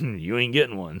like, you ain't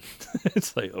getting one.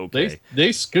 It's like, okay.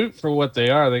 They scoot for what they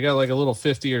are. They got like a little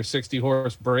 50 or 60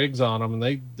 horse Briggs on them,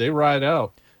 and they ride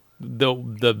out.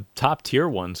 The top tier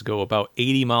ones go about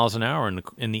 80 miles an hour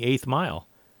in the 8th mile.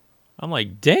 I'm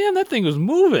like, damn, that thing was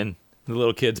moving. The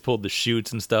little kids pulled the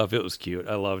chutes and stuff. It was cute.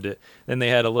 I loved it. Then they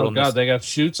had a little... Oh, God, they got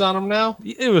chutes on them now?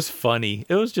 It was funny.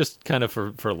 It was just kind of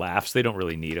for laughs. They don't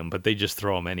really need them, but they just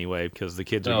throw them anyway because the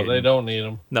kids are No, they don't need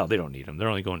them. No, they don't need them. They're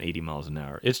only going 80 miles an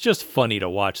hour. It's just funny to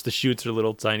watch. The chutes are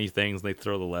little tiny things. They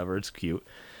throw the lever. It's cute.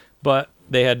 But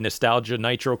they had nostalgia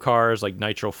nitro cars, like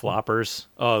nitro floppers.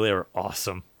 Oh, they were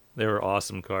awesome. They were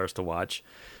awesome cars to watch.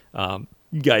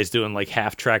 Guys doing like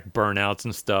half-track burnouts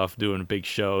and stuff, doing big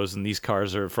shows, and these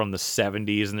cars are from the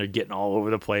 70s, and they're getting all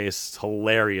over the place. It's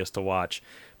hilarious to watch.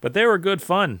 But they were good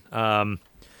fun.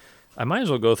 I might as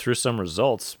well go through some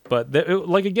results. But,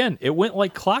 it went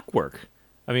like clockwork.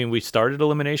 I mean, we started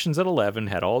eliminations at 11,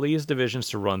 had all these divisions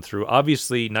to run through.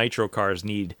 Obviously, nitro cars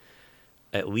need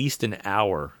at least an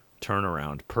hour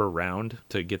turnaround per round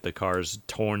to get the cars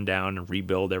torn down and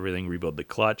rebuild everything, rebuild the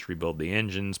clutch, rebuild the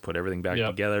engines, put everything back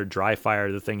together, dry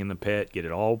fire the thing in the pit, get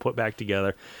it all put back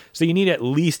together. So you need at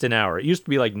least an hour. It used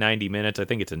to be like 90 minutes. I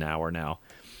think it's an hour now.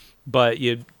 But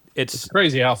it's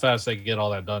crazy how fast they can get all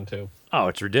that done too. Oh,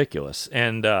 it's ridiculous.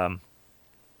 And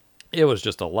it was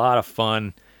just a lot of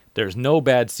fun. There's no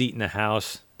bad seat in the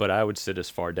house, but I would sit as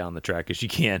far down the track as you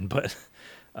can. But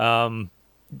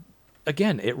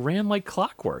again, it ran like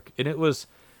clockwork. And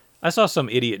I saw some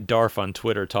idiot Darf on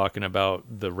Twitter talking about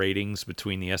the ratings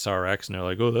between the SRX, and they're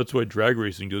like, oh, that's why drag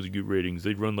racing doesn't get ratings.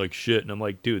 They run like shit. And I'm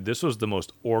like, dude, this was the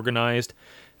most organized,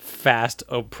 fast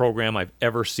program I've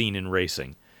ever seen in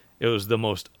racing. It was the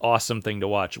most awesome thing to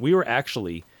watch. We were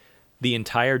actually, the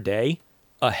entire day,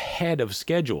 ahead of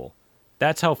schedule.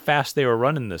 That's how fast they were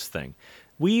running this thing.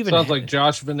 Sounds like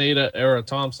Josh Veneta era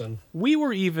Thompson. We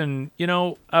were even,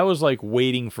 I was like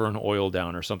waiting for an oil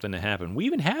down or something to happen. We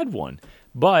even had one,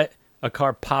 but a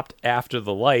car popped after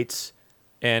the lights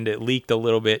and it leaked a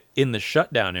little bit in the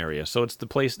shutdown area. So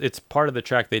it's part of the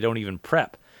track they don't even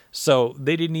prep. So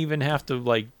they didn't even have to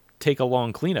like take a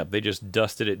long cleanup. They just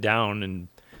dusted it down and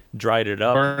dried it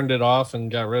up. Burned it off and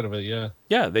got rid of it, yeah.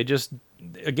 Yeah, they just...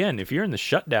 Again, if you're in the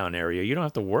shutdown area, you don't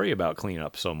have to worry about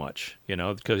cleanup so much,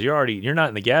 because you're not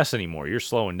in the gas anymore. You're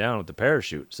slowing down with the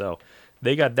parachute. So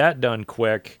they got that done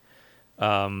quick.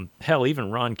 Hell,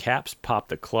 even Ron Capps popped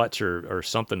the clutch or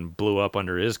something blew up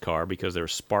under his car because there were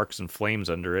sparks and flames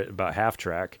under it about half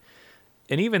track.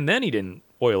 And even then he didn't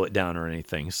oil it down or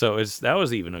anything. So that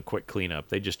was even a quick cleanup.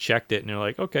 They just checked it and they're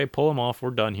like, okay, pull them off. We're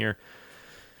done here.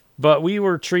 But we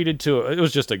were treated to, it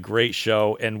was just a great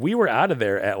show, and we were out of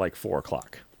there at like 4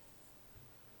 o'clock.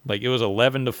 Like, it was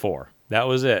 11 to 4. That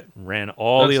was it. Ran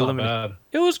all the eliminations.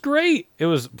 It was great. It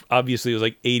was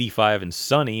like 85 and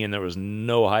sunny, and there was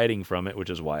no hiding from it, which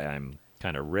is why I'm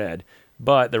kind of red.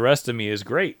 But the rest of me is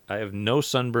great. I have no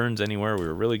sunburns anywhere. We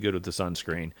were really good with the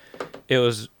sunscreen. It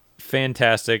was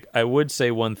fantastic. I would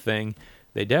say one thing.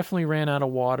 They definitely ran out of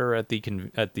water at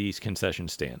these concession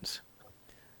stands.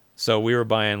 So we were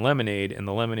buying lemonade, and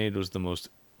the lemonade was the most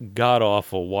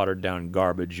god-awful, watered-down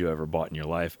garbage you ever bought in your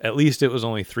life. At least it was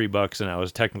only $3, and I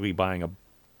was technically buying a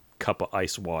cup of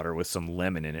ice water with some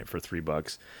lemon in it for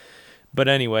 $3. But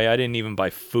anyway, I didn't even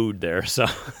buy food there, so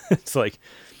it's like,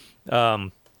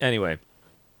 anyway,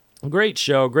 great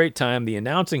show, great time. The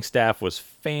announcing staff was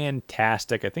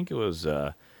fantastic. I think it was,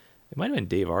 it might have been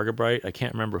Dave Argabright. I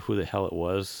can't remember who the hell it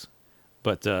was.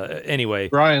 But anyway,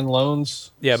 Brian Lone's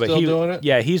still doing it?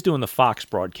 Yeah, he's doing the Fox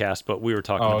broadcast, but we were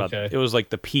talking about, okay. It was like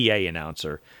the PA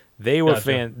announcer. They were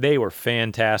they were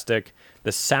fantastic.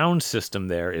 The sound system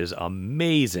there is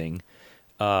amazing.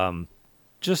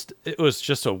 It was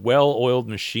just a well-oiled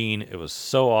machine. It was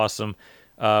so awesome.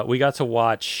 We got to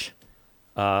watch,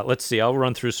 let's see, I'll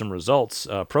run through some results.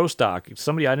 Pro Stock,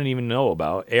 somebody I didn't even know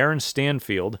about, Aaron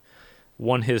Stanfield,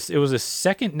 it was his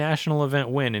second national event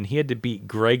win, and he had to beat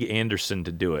Greg Anderson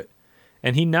to do it.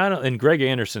 And Greg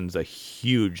Anderson's a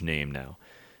huge name now.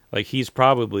 Like, he's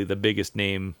probably the biggest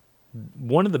name,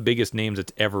 one of the biggest names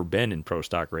that's ever been in pro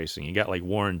stock racing. You got like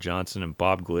Warren Johnson and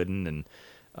Bob Glidden, and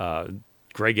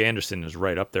Greg Anderson is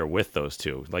right up there with those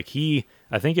two. Like, I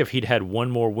think if he'd had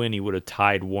one more win, he would have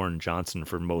tied Warren Johnson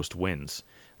for most wins.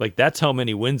 Like, that's how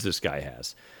many wins this guy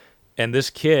has. And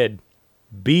this kid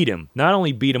beat him. Not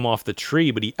only beat him off the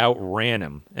tree, but he outran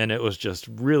him. And it was just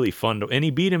really fun. And he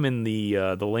beat him in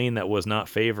the lane that was not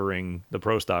favoring the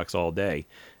pro stocks all day.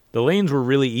 The lanes were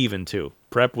really even, too.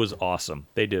 Prep was awesome.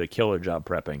 They did a killer job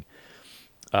prepping.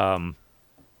 I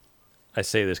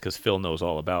say this because Phil knows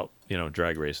all about,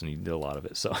 drag racing. He did a lot of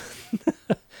it. So,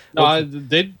 no,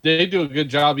 they do a good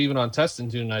job even on testing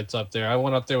 2 nights up there. I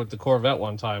went up there with the Corvette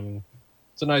one time.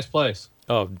 It's a nice place.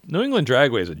 Oh, New England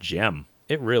Dragway is a gem.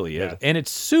 It really is. Yeah. And it's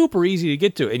super easy to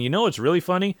get to. And it's really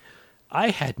funny? I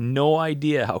had no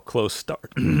idea how close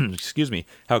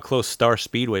how close Star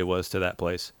Speedway was to that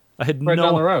place. I had right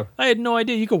down the road. I had no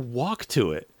idea you could walk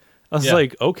to it. I was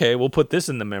like, okay, we'll put this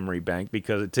in the memory bank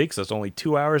because it takes us only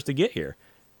 2 hours to get here.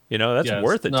 That's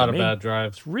worth it to me. Not a bad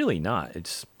drive. It's really not.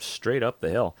 It's straight up the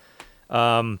hill.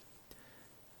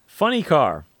 Funny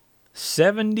car.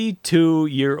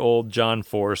 72-year-old John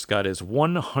Force got his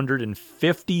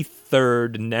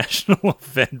 153rd national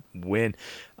event win.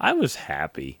 I was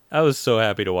happy. I was so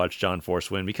happy to watch John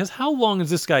Force win because how long is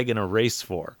this guy going to race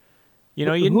for?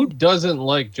 Who doesn't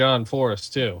like John Force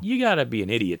too? You got to be an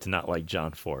idiot to not like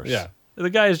John Force. Yeah. The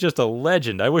guy is just a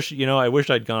legend. I wish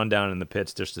I'd gone down in the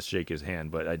pits just to shake his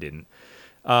hand, but I didn't.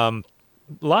 A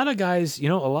lot of guys,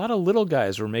 a lot of little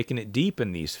guys were making it deep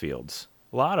in these fields.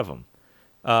 A lot of them.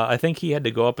 I think he had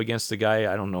to go up against a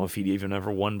guy, I don't know if he'd even ever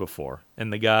won before.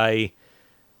 And the guy,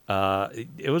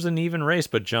 it was an even race,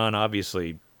 but John,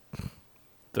 obviously,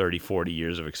 30, 40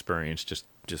 years of experience, just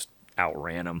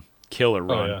outran him. Killer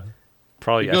run. Oh, yeah.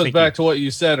 Probably, it goes back to what you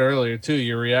said earlier, too.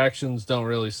 Your reactions don't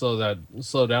really slow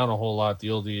down a whole lot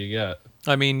the older you get.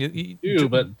 I mean, you do,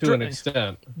 but to an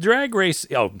extent. Drag race,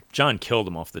 John killed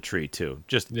him off the tree, too.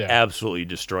 Just absolutely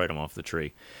destroyed him off the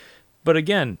tree. But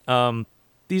again,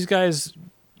 these guys,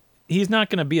 he's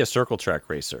not going to be a circle track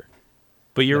racer.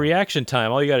 But your reaction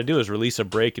time, all you got to do is release a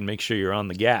brake and make sure you're on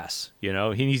the gas.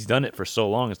 He's done it for so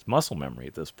long, it's muscle memory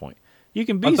at this point. You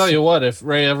can be. I'll tell you what, if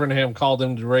Ray Evernham called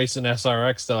him to race an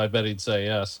SRX, though, I bet he'd say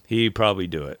yes. He'd probably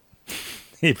do it.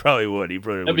 He probably would. He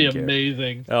probably would. That'd be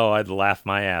amazing. Oh, I'd laugh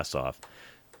my ass off.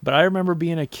 But I remember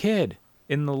being a kid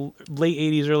in the late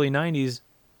 80s, early 90s,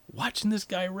 watching this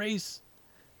guy race,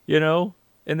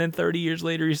 and then 30 years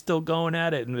later, he's still going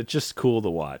at it, and it's just cool to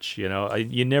watch,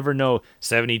 You never know,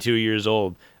 72 years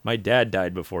old. My dad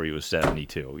died before he was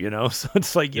 72, So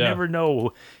it's like you never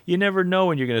know. You never know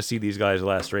when you're going to see these guys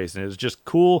last race, and it was just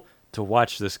cool to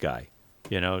watch this guy,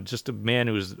 just a man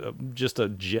who's just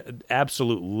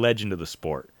absolute legend of the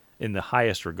sport in the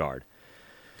highest regard.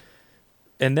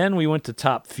 And then we went to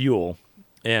Top Fuel,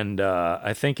 and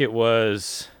I think it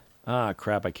was, I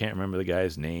can't remember the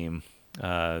guy's name.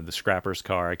 The scrapper's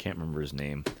car, I can't remember his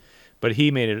name. But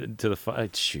he made it to the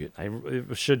shoot. I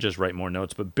should just write more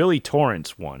notes. But Billy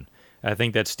Torrance won. I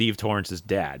think that's Steve Torrance's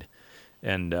dad.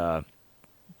 And I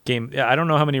don't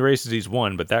know how many races he's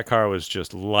won, but that car was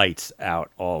just lights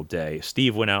out all day.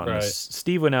 Steve went out in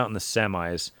the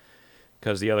semis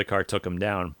because the other car took him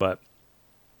down. But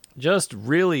just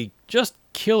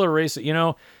killer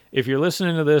racing. If you're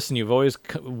listening to this and you've always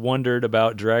wondered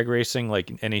about drag racing, like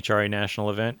an NHRA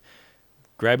national event,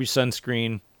 grab your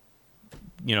sunscreen,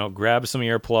 grab some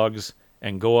earplugs,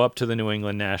 and go up to the New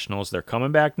England Nationals. They're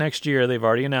coming back next year. They've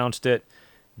already announced it.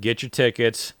 Get your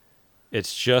tickets.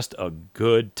 It's just a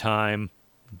good time.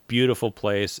 Beautiful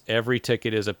place. Every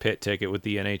ticket is a pit ticket with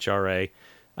the NHRA.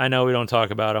 I know we don't talk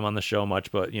about them on the show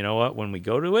much, but you know what? When we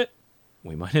go to it,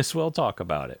 we might as well talk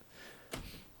about it.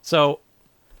 So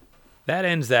that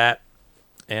ends that.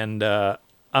 And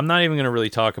I'm not even going to really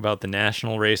talk about the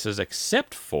national races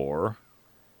except for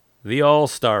the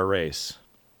All-Star race.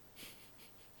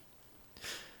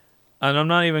 And I'm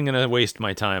not even going to waste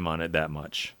my time on it that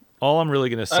much. All I'm really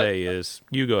going to say is,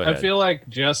 you go ahead. I feel like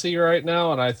Jesse right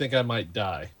now, and I think I might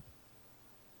die.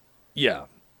 Yeah.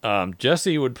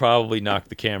 Jesse would probably knock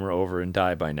the camera over and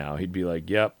die by now. He'd be like,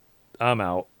 yep, I'm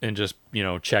out, and just,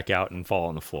 check out and fall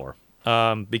on the floor.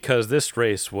 Because this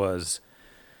race was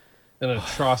an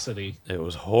atrocity. It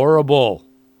was horrible.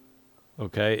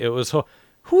 Okay? It was...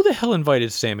 Who the hell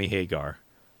invited Sammy Hagar?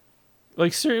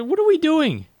 Like, seriously, what are we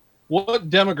doing? What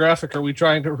demographic are we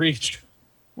trying to reach?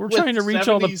 We're trying to reach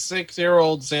all the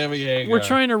 76-year-old Sammy Hagar. We're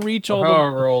trying to reach all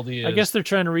however old he is. I guess they're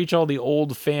trying to reach all the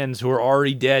old fans who are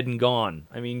already dead and gone.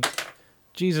 I mean,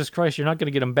 Jesus Christ, you're not going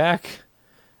to get them back.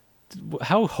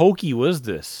 How hokey was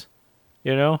this?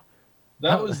 That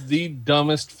was the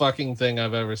dumbest fucking thing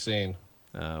I've ever seen.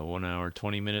 1 hour,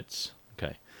 20 minutes.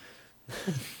 Okay.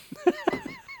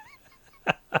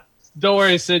 Don't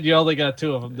worry, Sid. You only got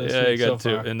 2 of them this week. Yeah, I got 2,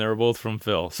 far. and they were both from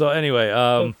Phil. So anyway,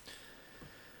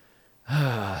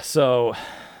 so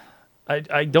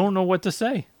I don't know what to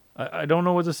say. I don't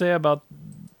know what to say about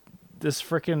this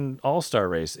freaking All-Star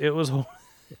race. It was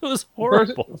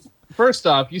horrible. First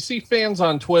off, you see fans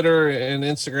on Twitter and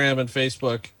Instagram and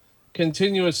Facebook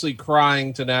continuously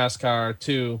crying to NASCAR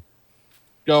to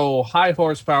go high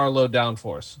horsepower, low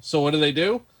downforce. So what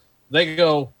do? They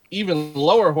go even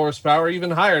lower horsepower,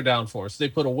 even higher downforce. They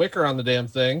put a wicker on the damn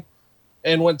thing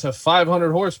and went to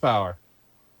 500 horsepower.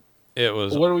 It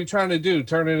was. What are we trying to do?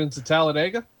 Turn it into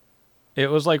Talladega? It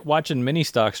was like watching mini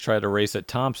stocks try to race at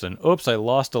Thompson. Oops, I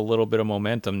lost a little bit of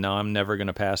momentum. Now I'm never going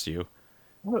to pass you.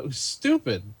 Well, it was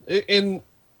stupid.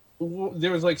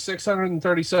 There was like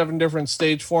 637 different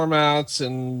stage formats,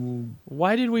 and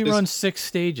why did we run 6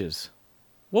 stages?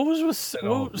 What was with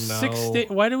 6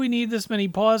 why do we need this many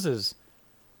pauses?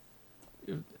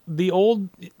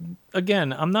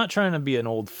 Again, I'm not trying to be an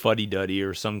old fuddy-duddy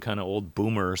or some kind of old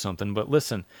boomer or something, but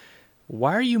listen,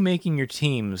 why are you making your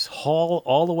teams haul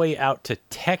all the way out to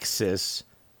Texas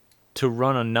to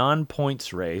run a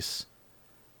non-points race?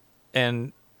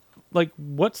 And, like,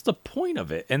 what's the point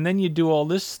of it? And then you do all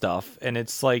this stuff, and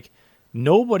it's like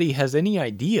nobody has any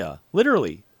idea,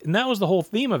 literally. And that was the whole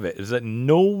theme of it, is that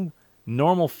no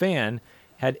normal fan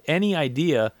had any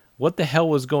idea what the hell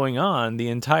was going on the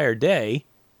entire day.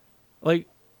 Like,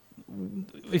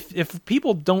 if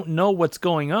people don't know what's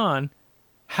going on,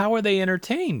 how are they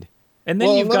entertained? And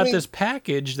then you've got this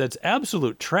package that's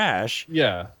absolute trash.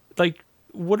 Yeah. Like,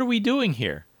 what are we doing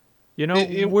here?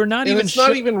 We're not even... It's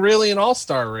not even really an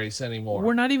all-star race anymore.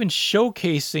 We're not even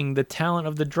showcasing the talent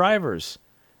of the drivers.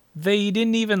 They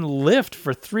didn't even lift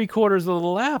for 3/4 of the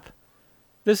lap.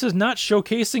 This is not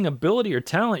showcasing ability or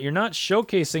talent. You're not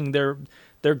showcasing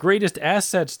their greatest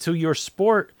assets to your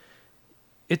sport.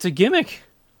 It's a gimmick.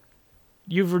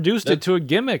 You've reduced it to a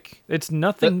gimmick. It's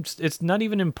nothing. It's not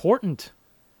even important.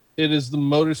 It is the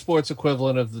motorsports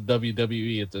equivalent of the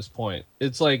WWE at this point.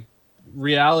 It's like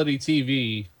reality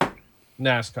TV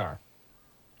NASCAR.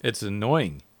 It's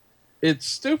annoying. It's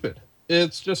stupid.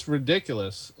 It's just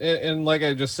ridiculous. And like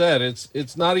I just said,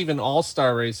 it's not even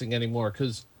all-star racing anymore,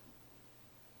 because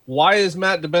why is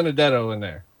Matt DiBenedetto in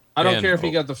there? I don't care if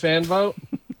he got the fan vote.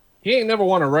 He ain't never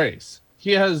won a race.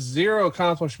 He has 0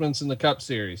 accomplishments in the Cup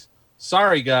Series.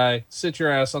 Sorry, guy. Sit your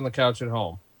ass on the couch at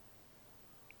home.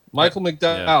 Michael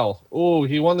McDowell. Yeah. Oh,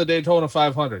 he won the Daytona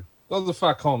 500. Go the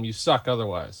fuck home. You suck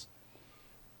otherwise.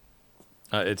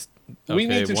 It's okay, we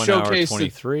need to 1 showcase hour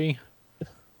 23.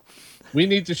 We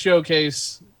need to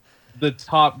showcase the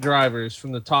top drivers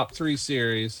from the top 3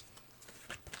 series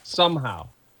somehow.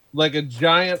 Like a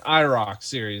giant IROC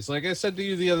series. Like I said to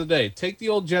you the other day, take the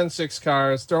old Gen 6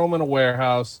 cars, throw them in a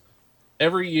warehouse.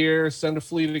 Every year, send a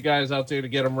fleet of guys out there to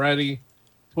get them ready,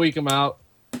 tweak them out.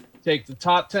 Take the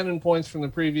top 10 in points from the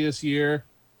previous year,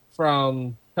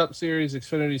 from Cup Series,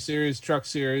 Xfinity Series, Truck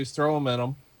Series, throw them in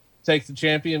them. Take the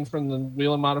champion from the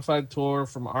Wheel and Modified Tour,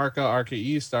 from ARCA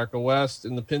East, ARCA West,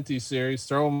 in the Pinty Series,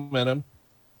 throw them in them,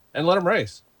 and let them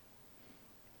race.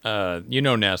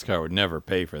 NASCAR would never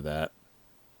pay for that.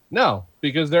 No,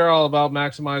 because they're all about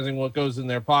maximizing what goes in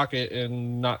their pocket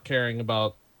and not caring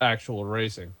about actual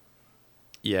racing.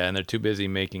 Yeah, and they're too busy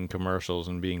making commercials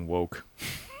and being woke.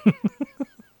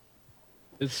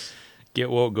 It's Get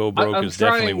woke, go broke is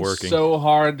definitely working. I'm trying so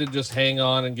hard to just hang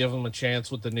on and give them a chance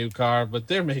with the new car, but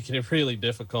they're making it really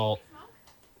difficult.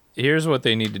 Here's what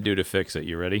they need to do to fix it.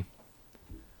 You ready?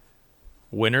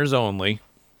 Winners only.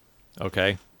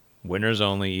 Okay. Winners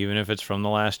only, even if it's from the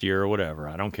last year or whatever.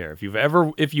 I don't care. If you've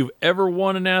ever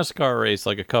won a NASCAR race,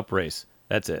 like a cup race,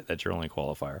 that's it. That's your only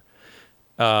qualifier.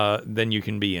 Then you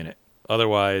can be in it.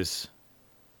 Otherwise,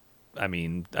 I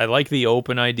mean, I like the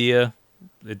open idea.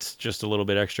 It's just a little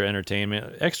bit extra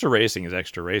entertainment. Extra racing is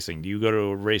extra racing. Do you go to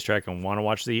a racetrack and want to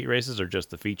watch the heat races or just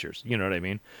the features? You know what I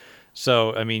mean?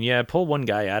 So, I mean, yeah, pull one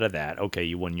guy out of that. Okay,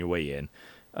 you won your way in.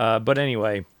 But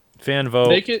anyway, fan vote.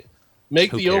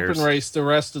 Make Who the cares? open race the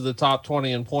rest of the top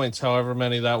 20 in points, however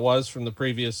many that was from the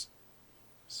previous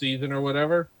season or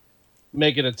whatever.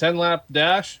 Make it a 10-lap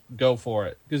dash. Go for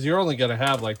it. Because you're only going to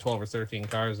have like 12 or 13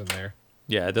 cars in there.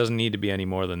 Yeah, it doesn't need to be any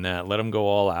more than that. Let them go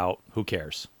all out. Who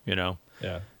cares? You know?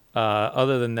 Yeah.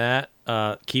 Other than that,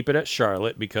 keep it at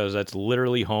Charlotte because that's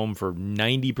literally home for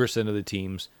 90% of the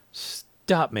teams.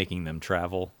 Stop making them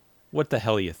travel. What the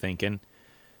hell are you thinking?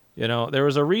 You know, there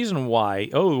was a reason why.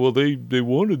 Oh, well, they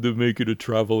wanted to make it a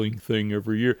traveling thing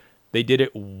every year. They did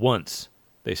it once.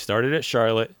 They started at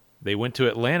Charlotte. They went to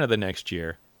Atlanta the next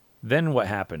year. Then what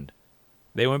happened?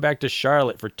 They went back to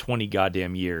Charlotte for 20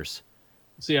 goddamn years.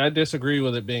 See, I disagree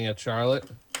with it being at Charlotte.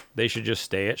 They should just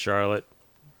stay at Charlotte.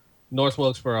 North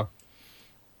Wilkesboro.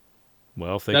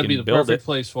 Well, if they That'd can be the build perfect it.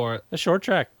 place for it. A short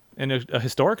track. And a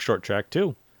historic short track,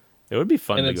 too. It would be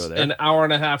fun And to it's go there. an hour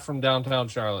and a half from downtown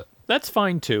Charlotte. That's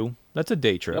fine, too. That's a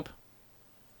day trip. Yep.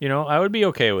 You know, I would be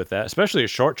okay with that, especially a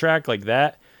short track like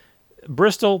that.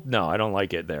 Bristol, no, I don't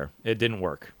like it there. It didn't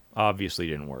work. Obviously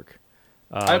didn't work.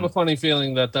 I have a funny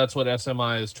feeling that that's what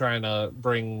SMI is trying to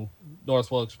bring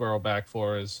North Wilkesboro back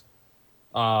for is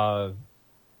for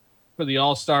the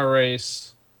All-Star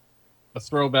race, a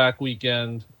throwback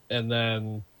weekend, and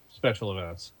then special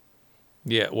events.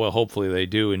 Yeah, well, hopefully they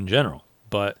do in general.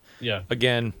 But, Yeah.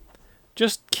 again,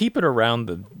 just keep it around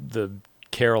the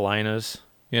Carolinas.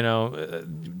 You know,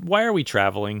 why are we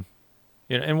traveling?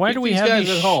 You know, and why Keep do we these have guys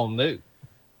these at home?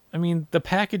 I mean, the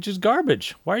package is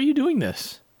garbage. Why are you doing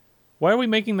this? Why are we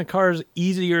making the cars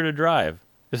easier to drive?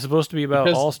 It's supposed to be about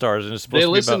Because All-Stars, and it's supposed They to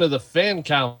be listen about... to the fan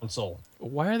council.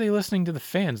 Why are they listening to the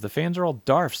fans? The fans are all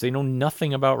darfs. They know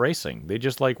nothing about racing. They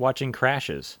just like watching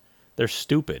crashes. They're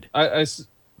stupid.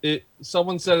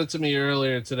 Someone said it to me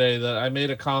earlier today that I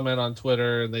made a comment on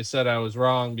Twitter and they said I was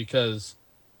wrong because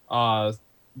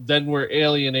then we're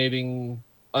alienating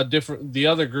the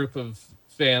other group of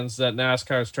fans that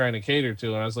NASCAR is trying to cater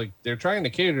to. And I was like, they're trying to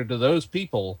cater to those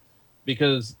people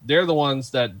because they're the ones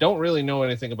that don't really know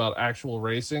anything about actual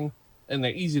racing and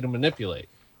they're easy to manipulate.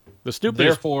 The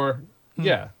stupidest, Therefore,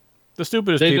 yeah. the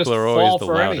stupidest They people just are always fall the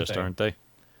for loudest, anything. aren't they?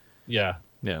 Yeah.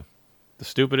 Yeah. The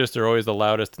stupidest are always the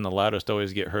loudest, and the loudest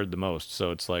always get heard the most.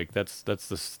 So it's like that's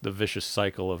the vicious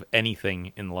cycle of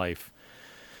anything in life.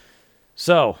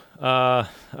 So, all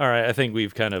right, I think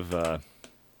we've kind of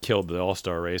killed the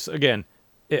All-Star race. Again,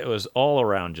 it was all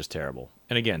around just terrible.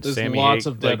 And again, There's Sammy lots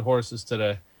Hagar, of dead horses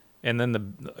today. and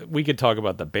then we could talk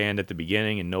about the band at the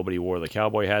beginning, and nobody wore the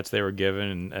cowboy hats they were given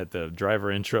and at the driver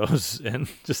intros, and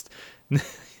just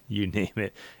you name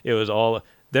it. It was all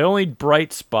the only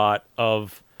bright spot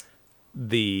of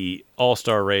the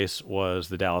All-Star race was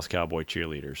the Dallas Cowboy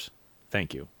cheerleaders.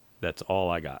 Thank you. That's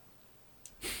all I got.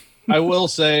 I will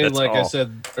say, That's like I all.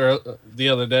 said the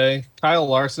other day, Kyle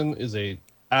Larson is a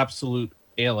absolute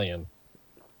alien.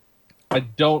 I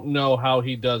don't know how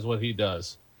he does what he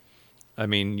does. I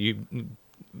mean,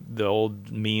 the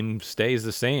old meme stays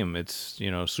the same. It's, you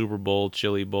know, Super Bowl,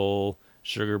 Chili Bowl,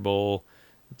 Sugar Bowl,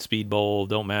 Speed Bowl,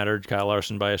 don't matter. Kyle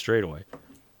Larson by a straightaway.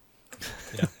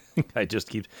 Yeah. I just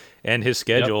keep, and his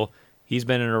schedule, he's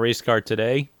been in a race car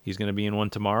today, he's going to be in one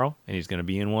tomorrow, and he's going to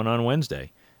be in one on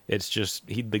Wednesday. It's just,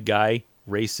 the guy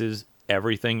races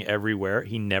everything everywhere.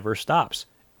 He never stops.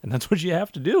 And that's what you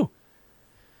have to do.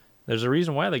 There's a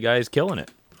reason why the guy is killing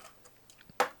it.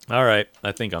 All right,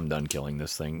 I think I'm done killing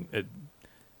this thing.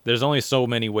 There's only so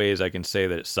many ways I can say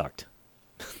that it sucked.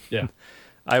 Yeah.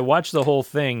 I watched the whole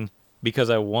thing because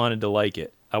I wanted to like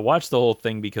it. I watched the whole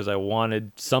thing because I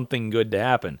wanted something good to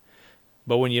happen.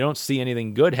 But when you don't see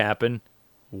anything good happen,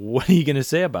 what are you going to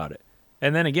say about it?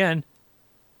 And then again,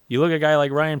 you look at a guy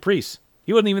like Ryan Preece.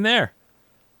 He wasn't even there.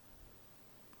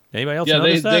 Anybody else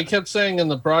notice that? They kept saying in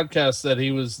the broadcast that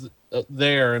he was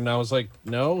there, and I was like,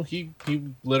 no, he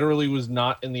literally was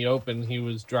not in the open. He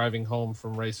was driving home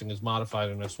from racing his modified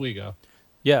in Oswego.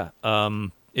 Yeah.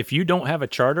 If you don't have a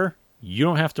charter, you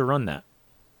don't have to run that.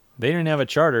 They didn't have a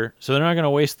charter, so they're not going to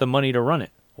waste the money to run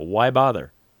it. Why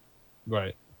bother?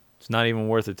 Right. It's not even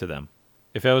worth it to them.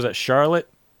 If I was at Charlotte,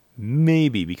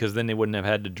 maybe, because then they wouldn't have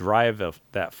had to drive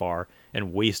that far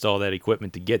and waste all that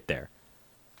equipment to get there.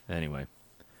 Anyway.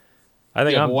 I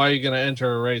think but why are you going to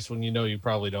enter a race when you know you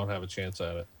probably don't have a chance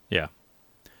at it? Yeah.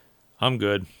 I'm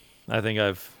good. I think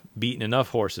I've beaten enough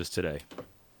horses today.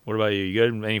 What about you? You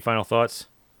good? Any final thoughts?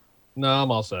 No,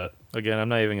 I'm all set. Again, I'm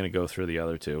not even going to go through the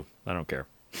other two. I don't care.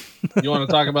 You want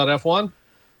to talk about F1?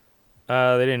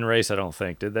 They didn't race, I don't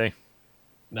think, did they?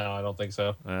 No, I don't think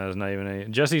so. There's not even any.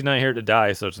 Jesse's not here to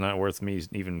die, so it's not worth me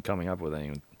even coming up with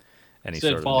any Sid,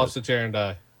 sort of fall off news. the chair and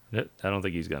die. I don't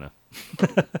think he's gonna.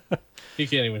 He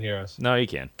can't even hear us. No, he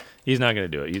can. He's not gonna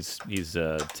do it. He's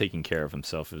taking care of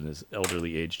himself in his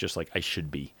elderly age, just like I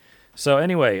should be. So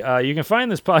anyway, you can find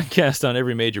this podcast on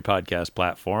every major podcast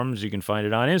platforms. You can find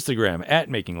it on Instagram at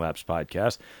Making Laps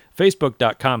Podcast,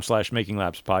 Facebook.com/Making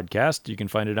Laps Podcast. You can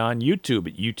find it on YouTube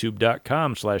at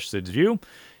YouTube.com/Sid's View.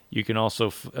 You can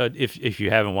also, if you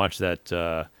haven't watched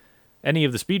that, any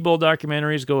of the Speedball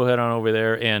documentaries, go ahead on over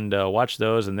there and watch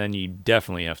those. And then you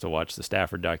definitely have to watch the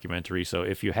Stafford documentary. So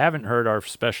if you haven't heard our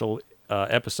special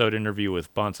episode interview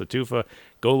with Bonsa Tufa,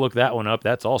 go look that one up.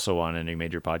 That's also on any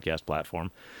major podcast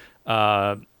platform.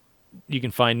 You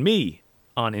can find me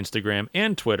on Instagram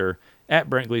and Twitter at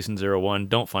Brent Gleason01.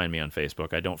 Don't find me on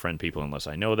Facebook. I don't friend people unless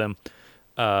I know them.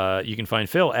 You can find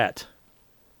Phil at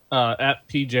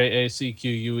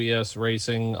PJACQUES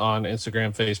Racing on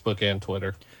Instagram, Facebook, and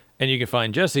Twitter. And you can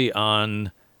find Jesse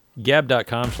on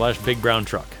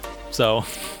gab.com/BigBrownTruck. So,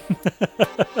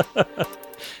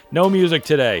 no music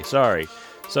today. Sorry.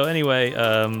 So anyway,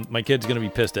 my kid's going to be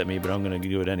pissed at me, but I'm going to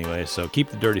do it anyway. So keep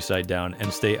the dirty side down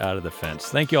and stay out of the fence.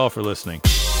 Thank you all for listening.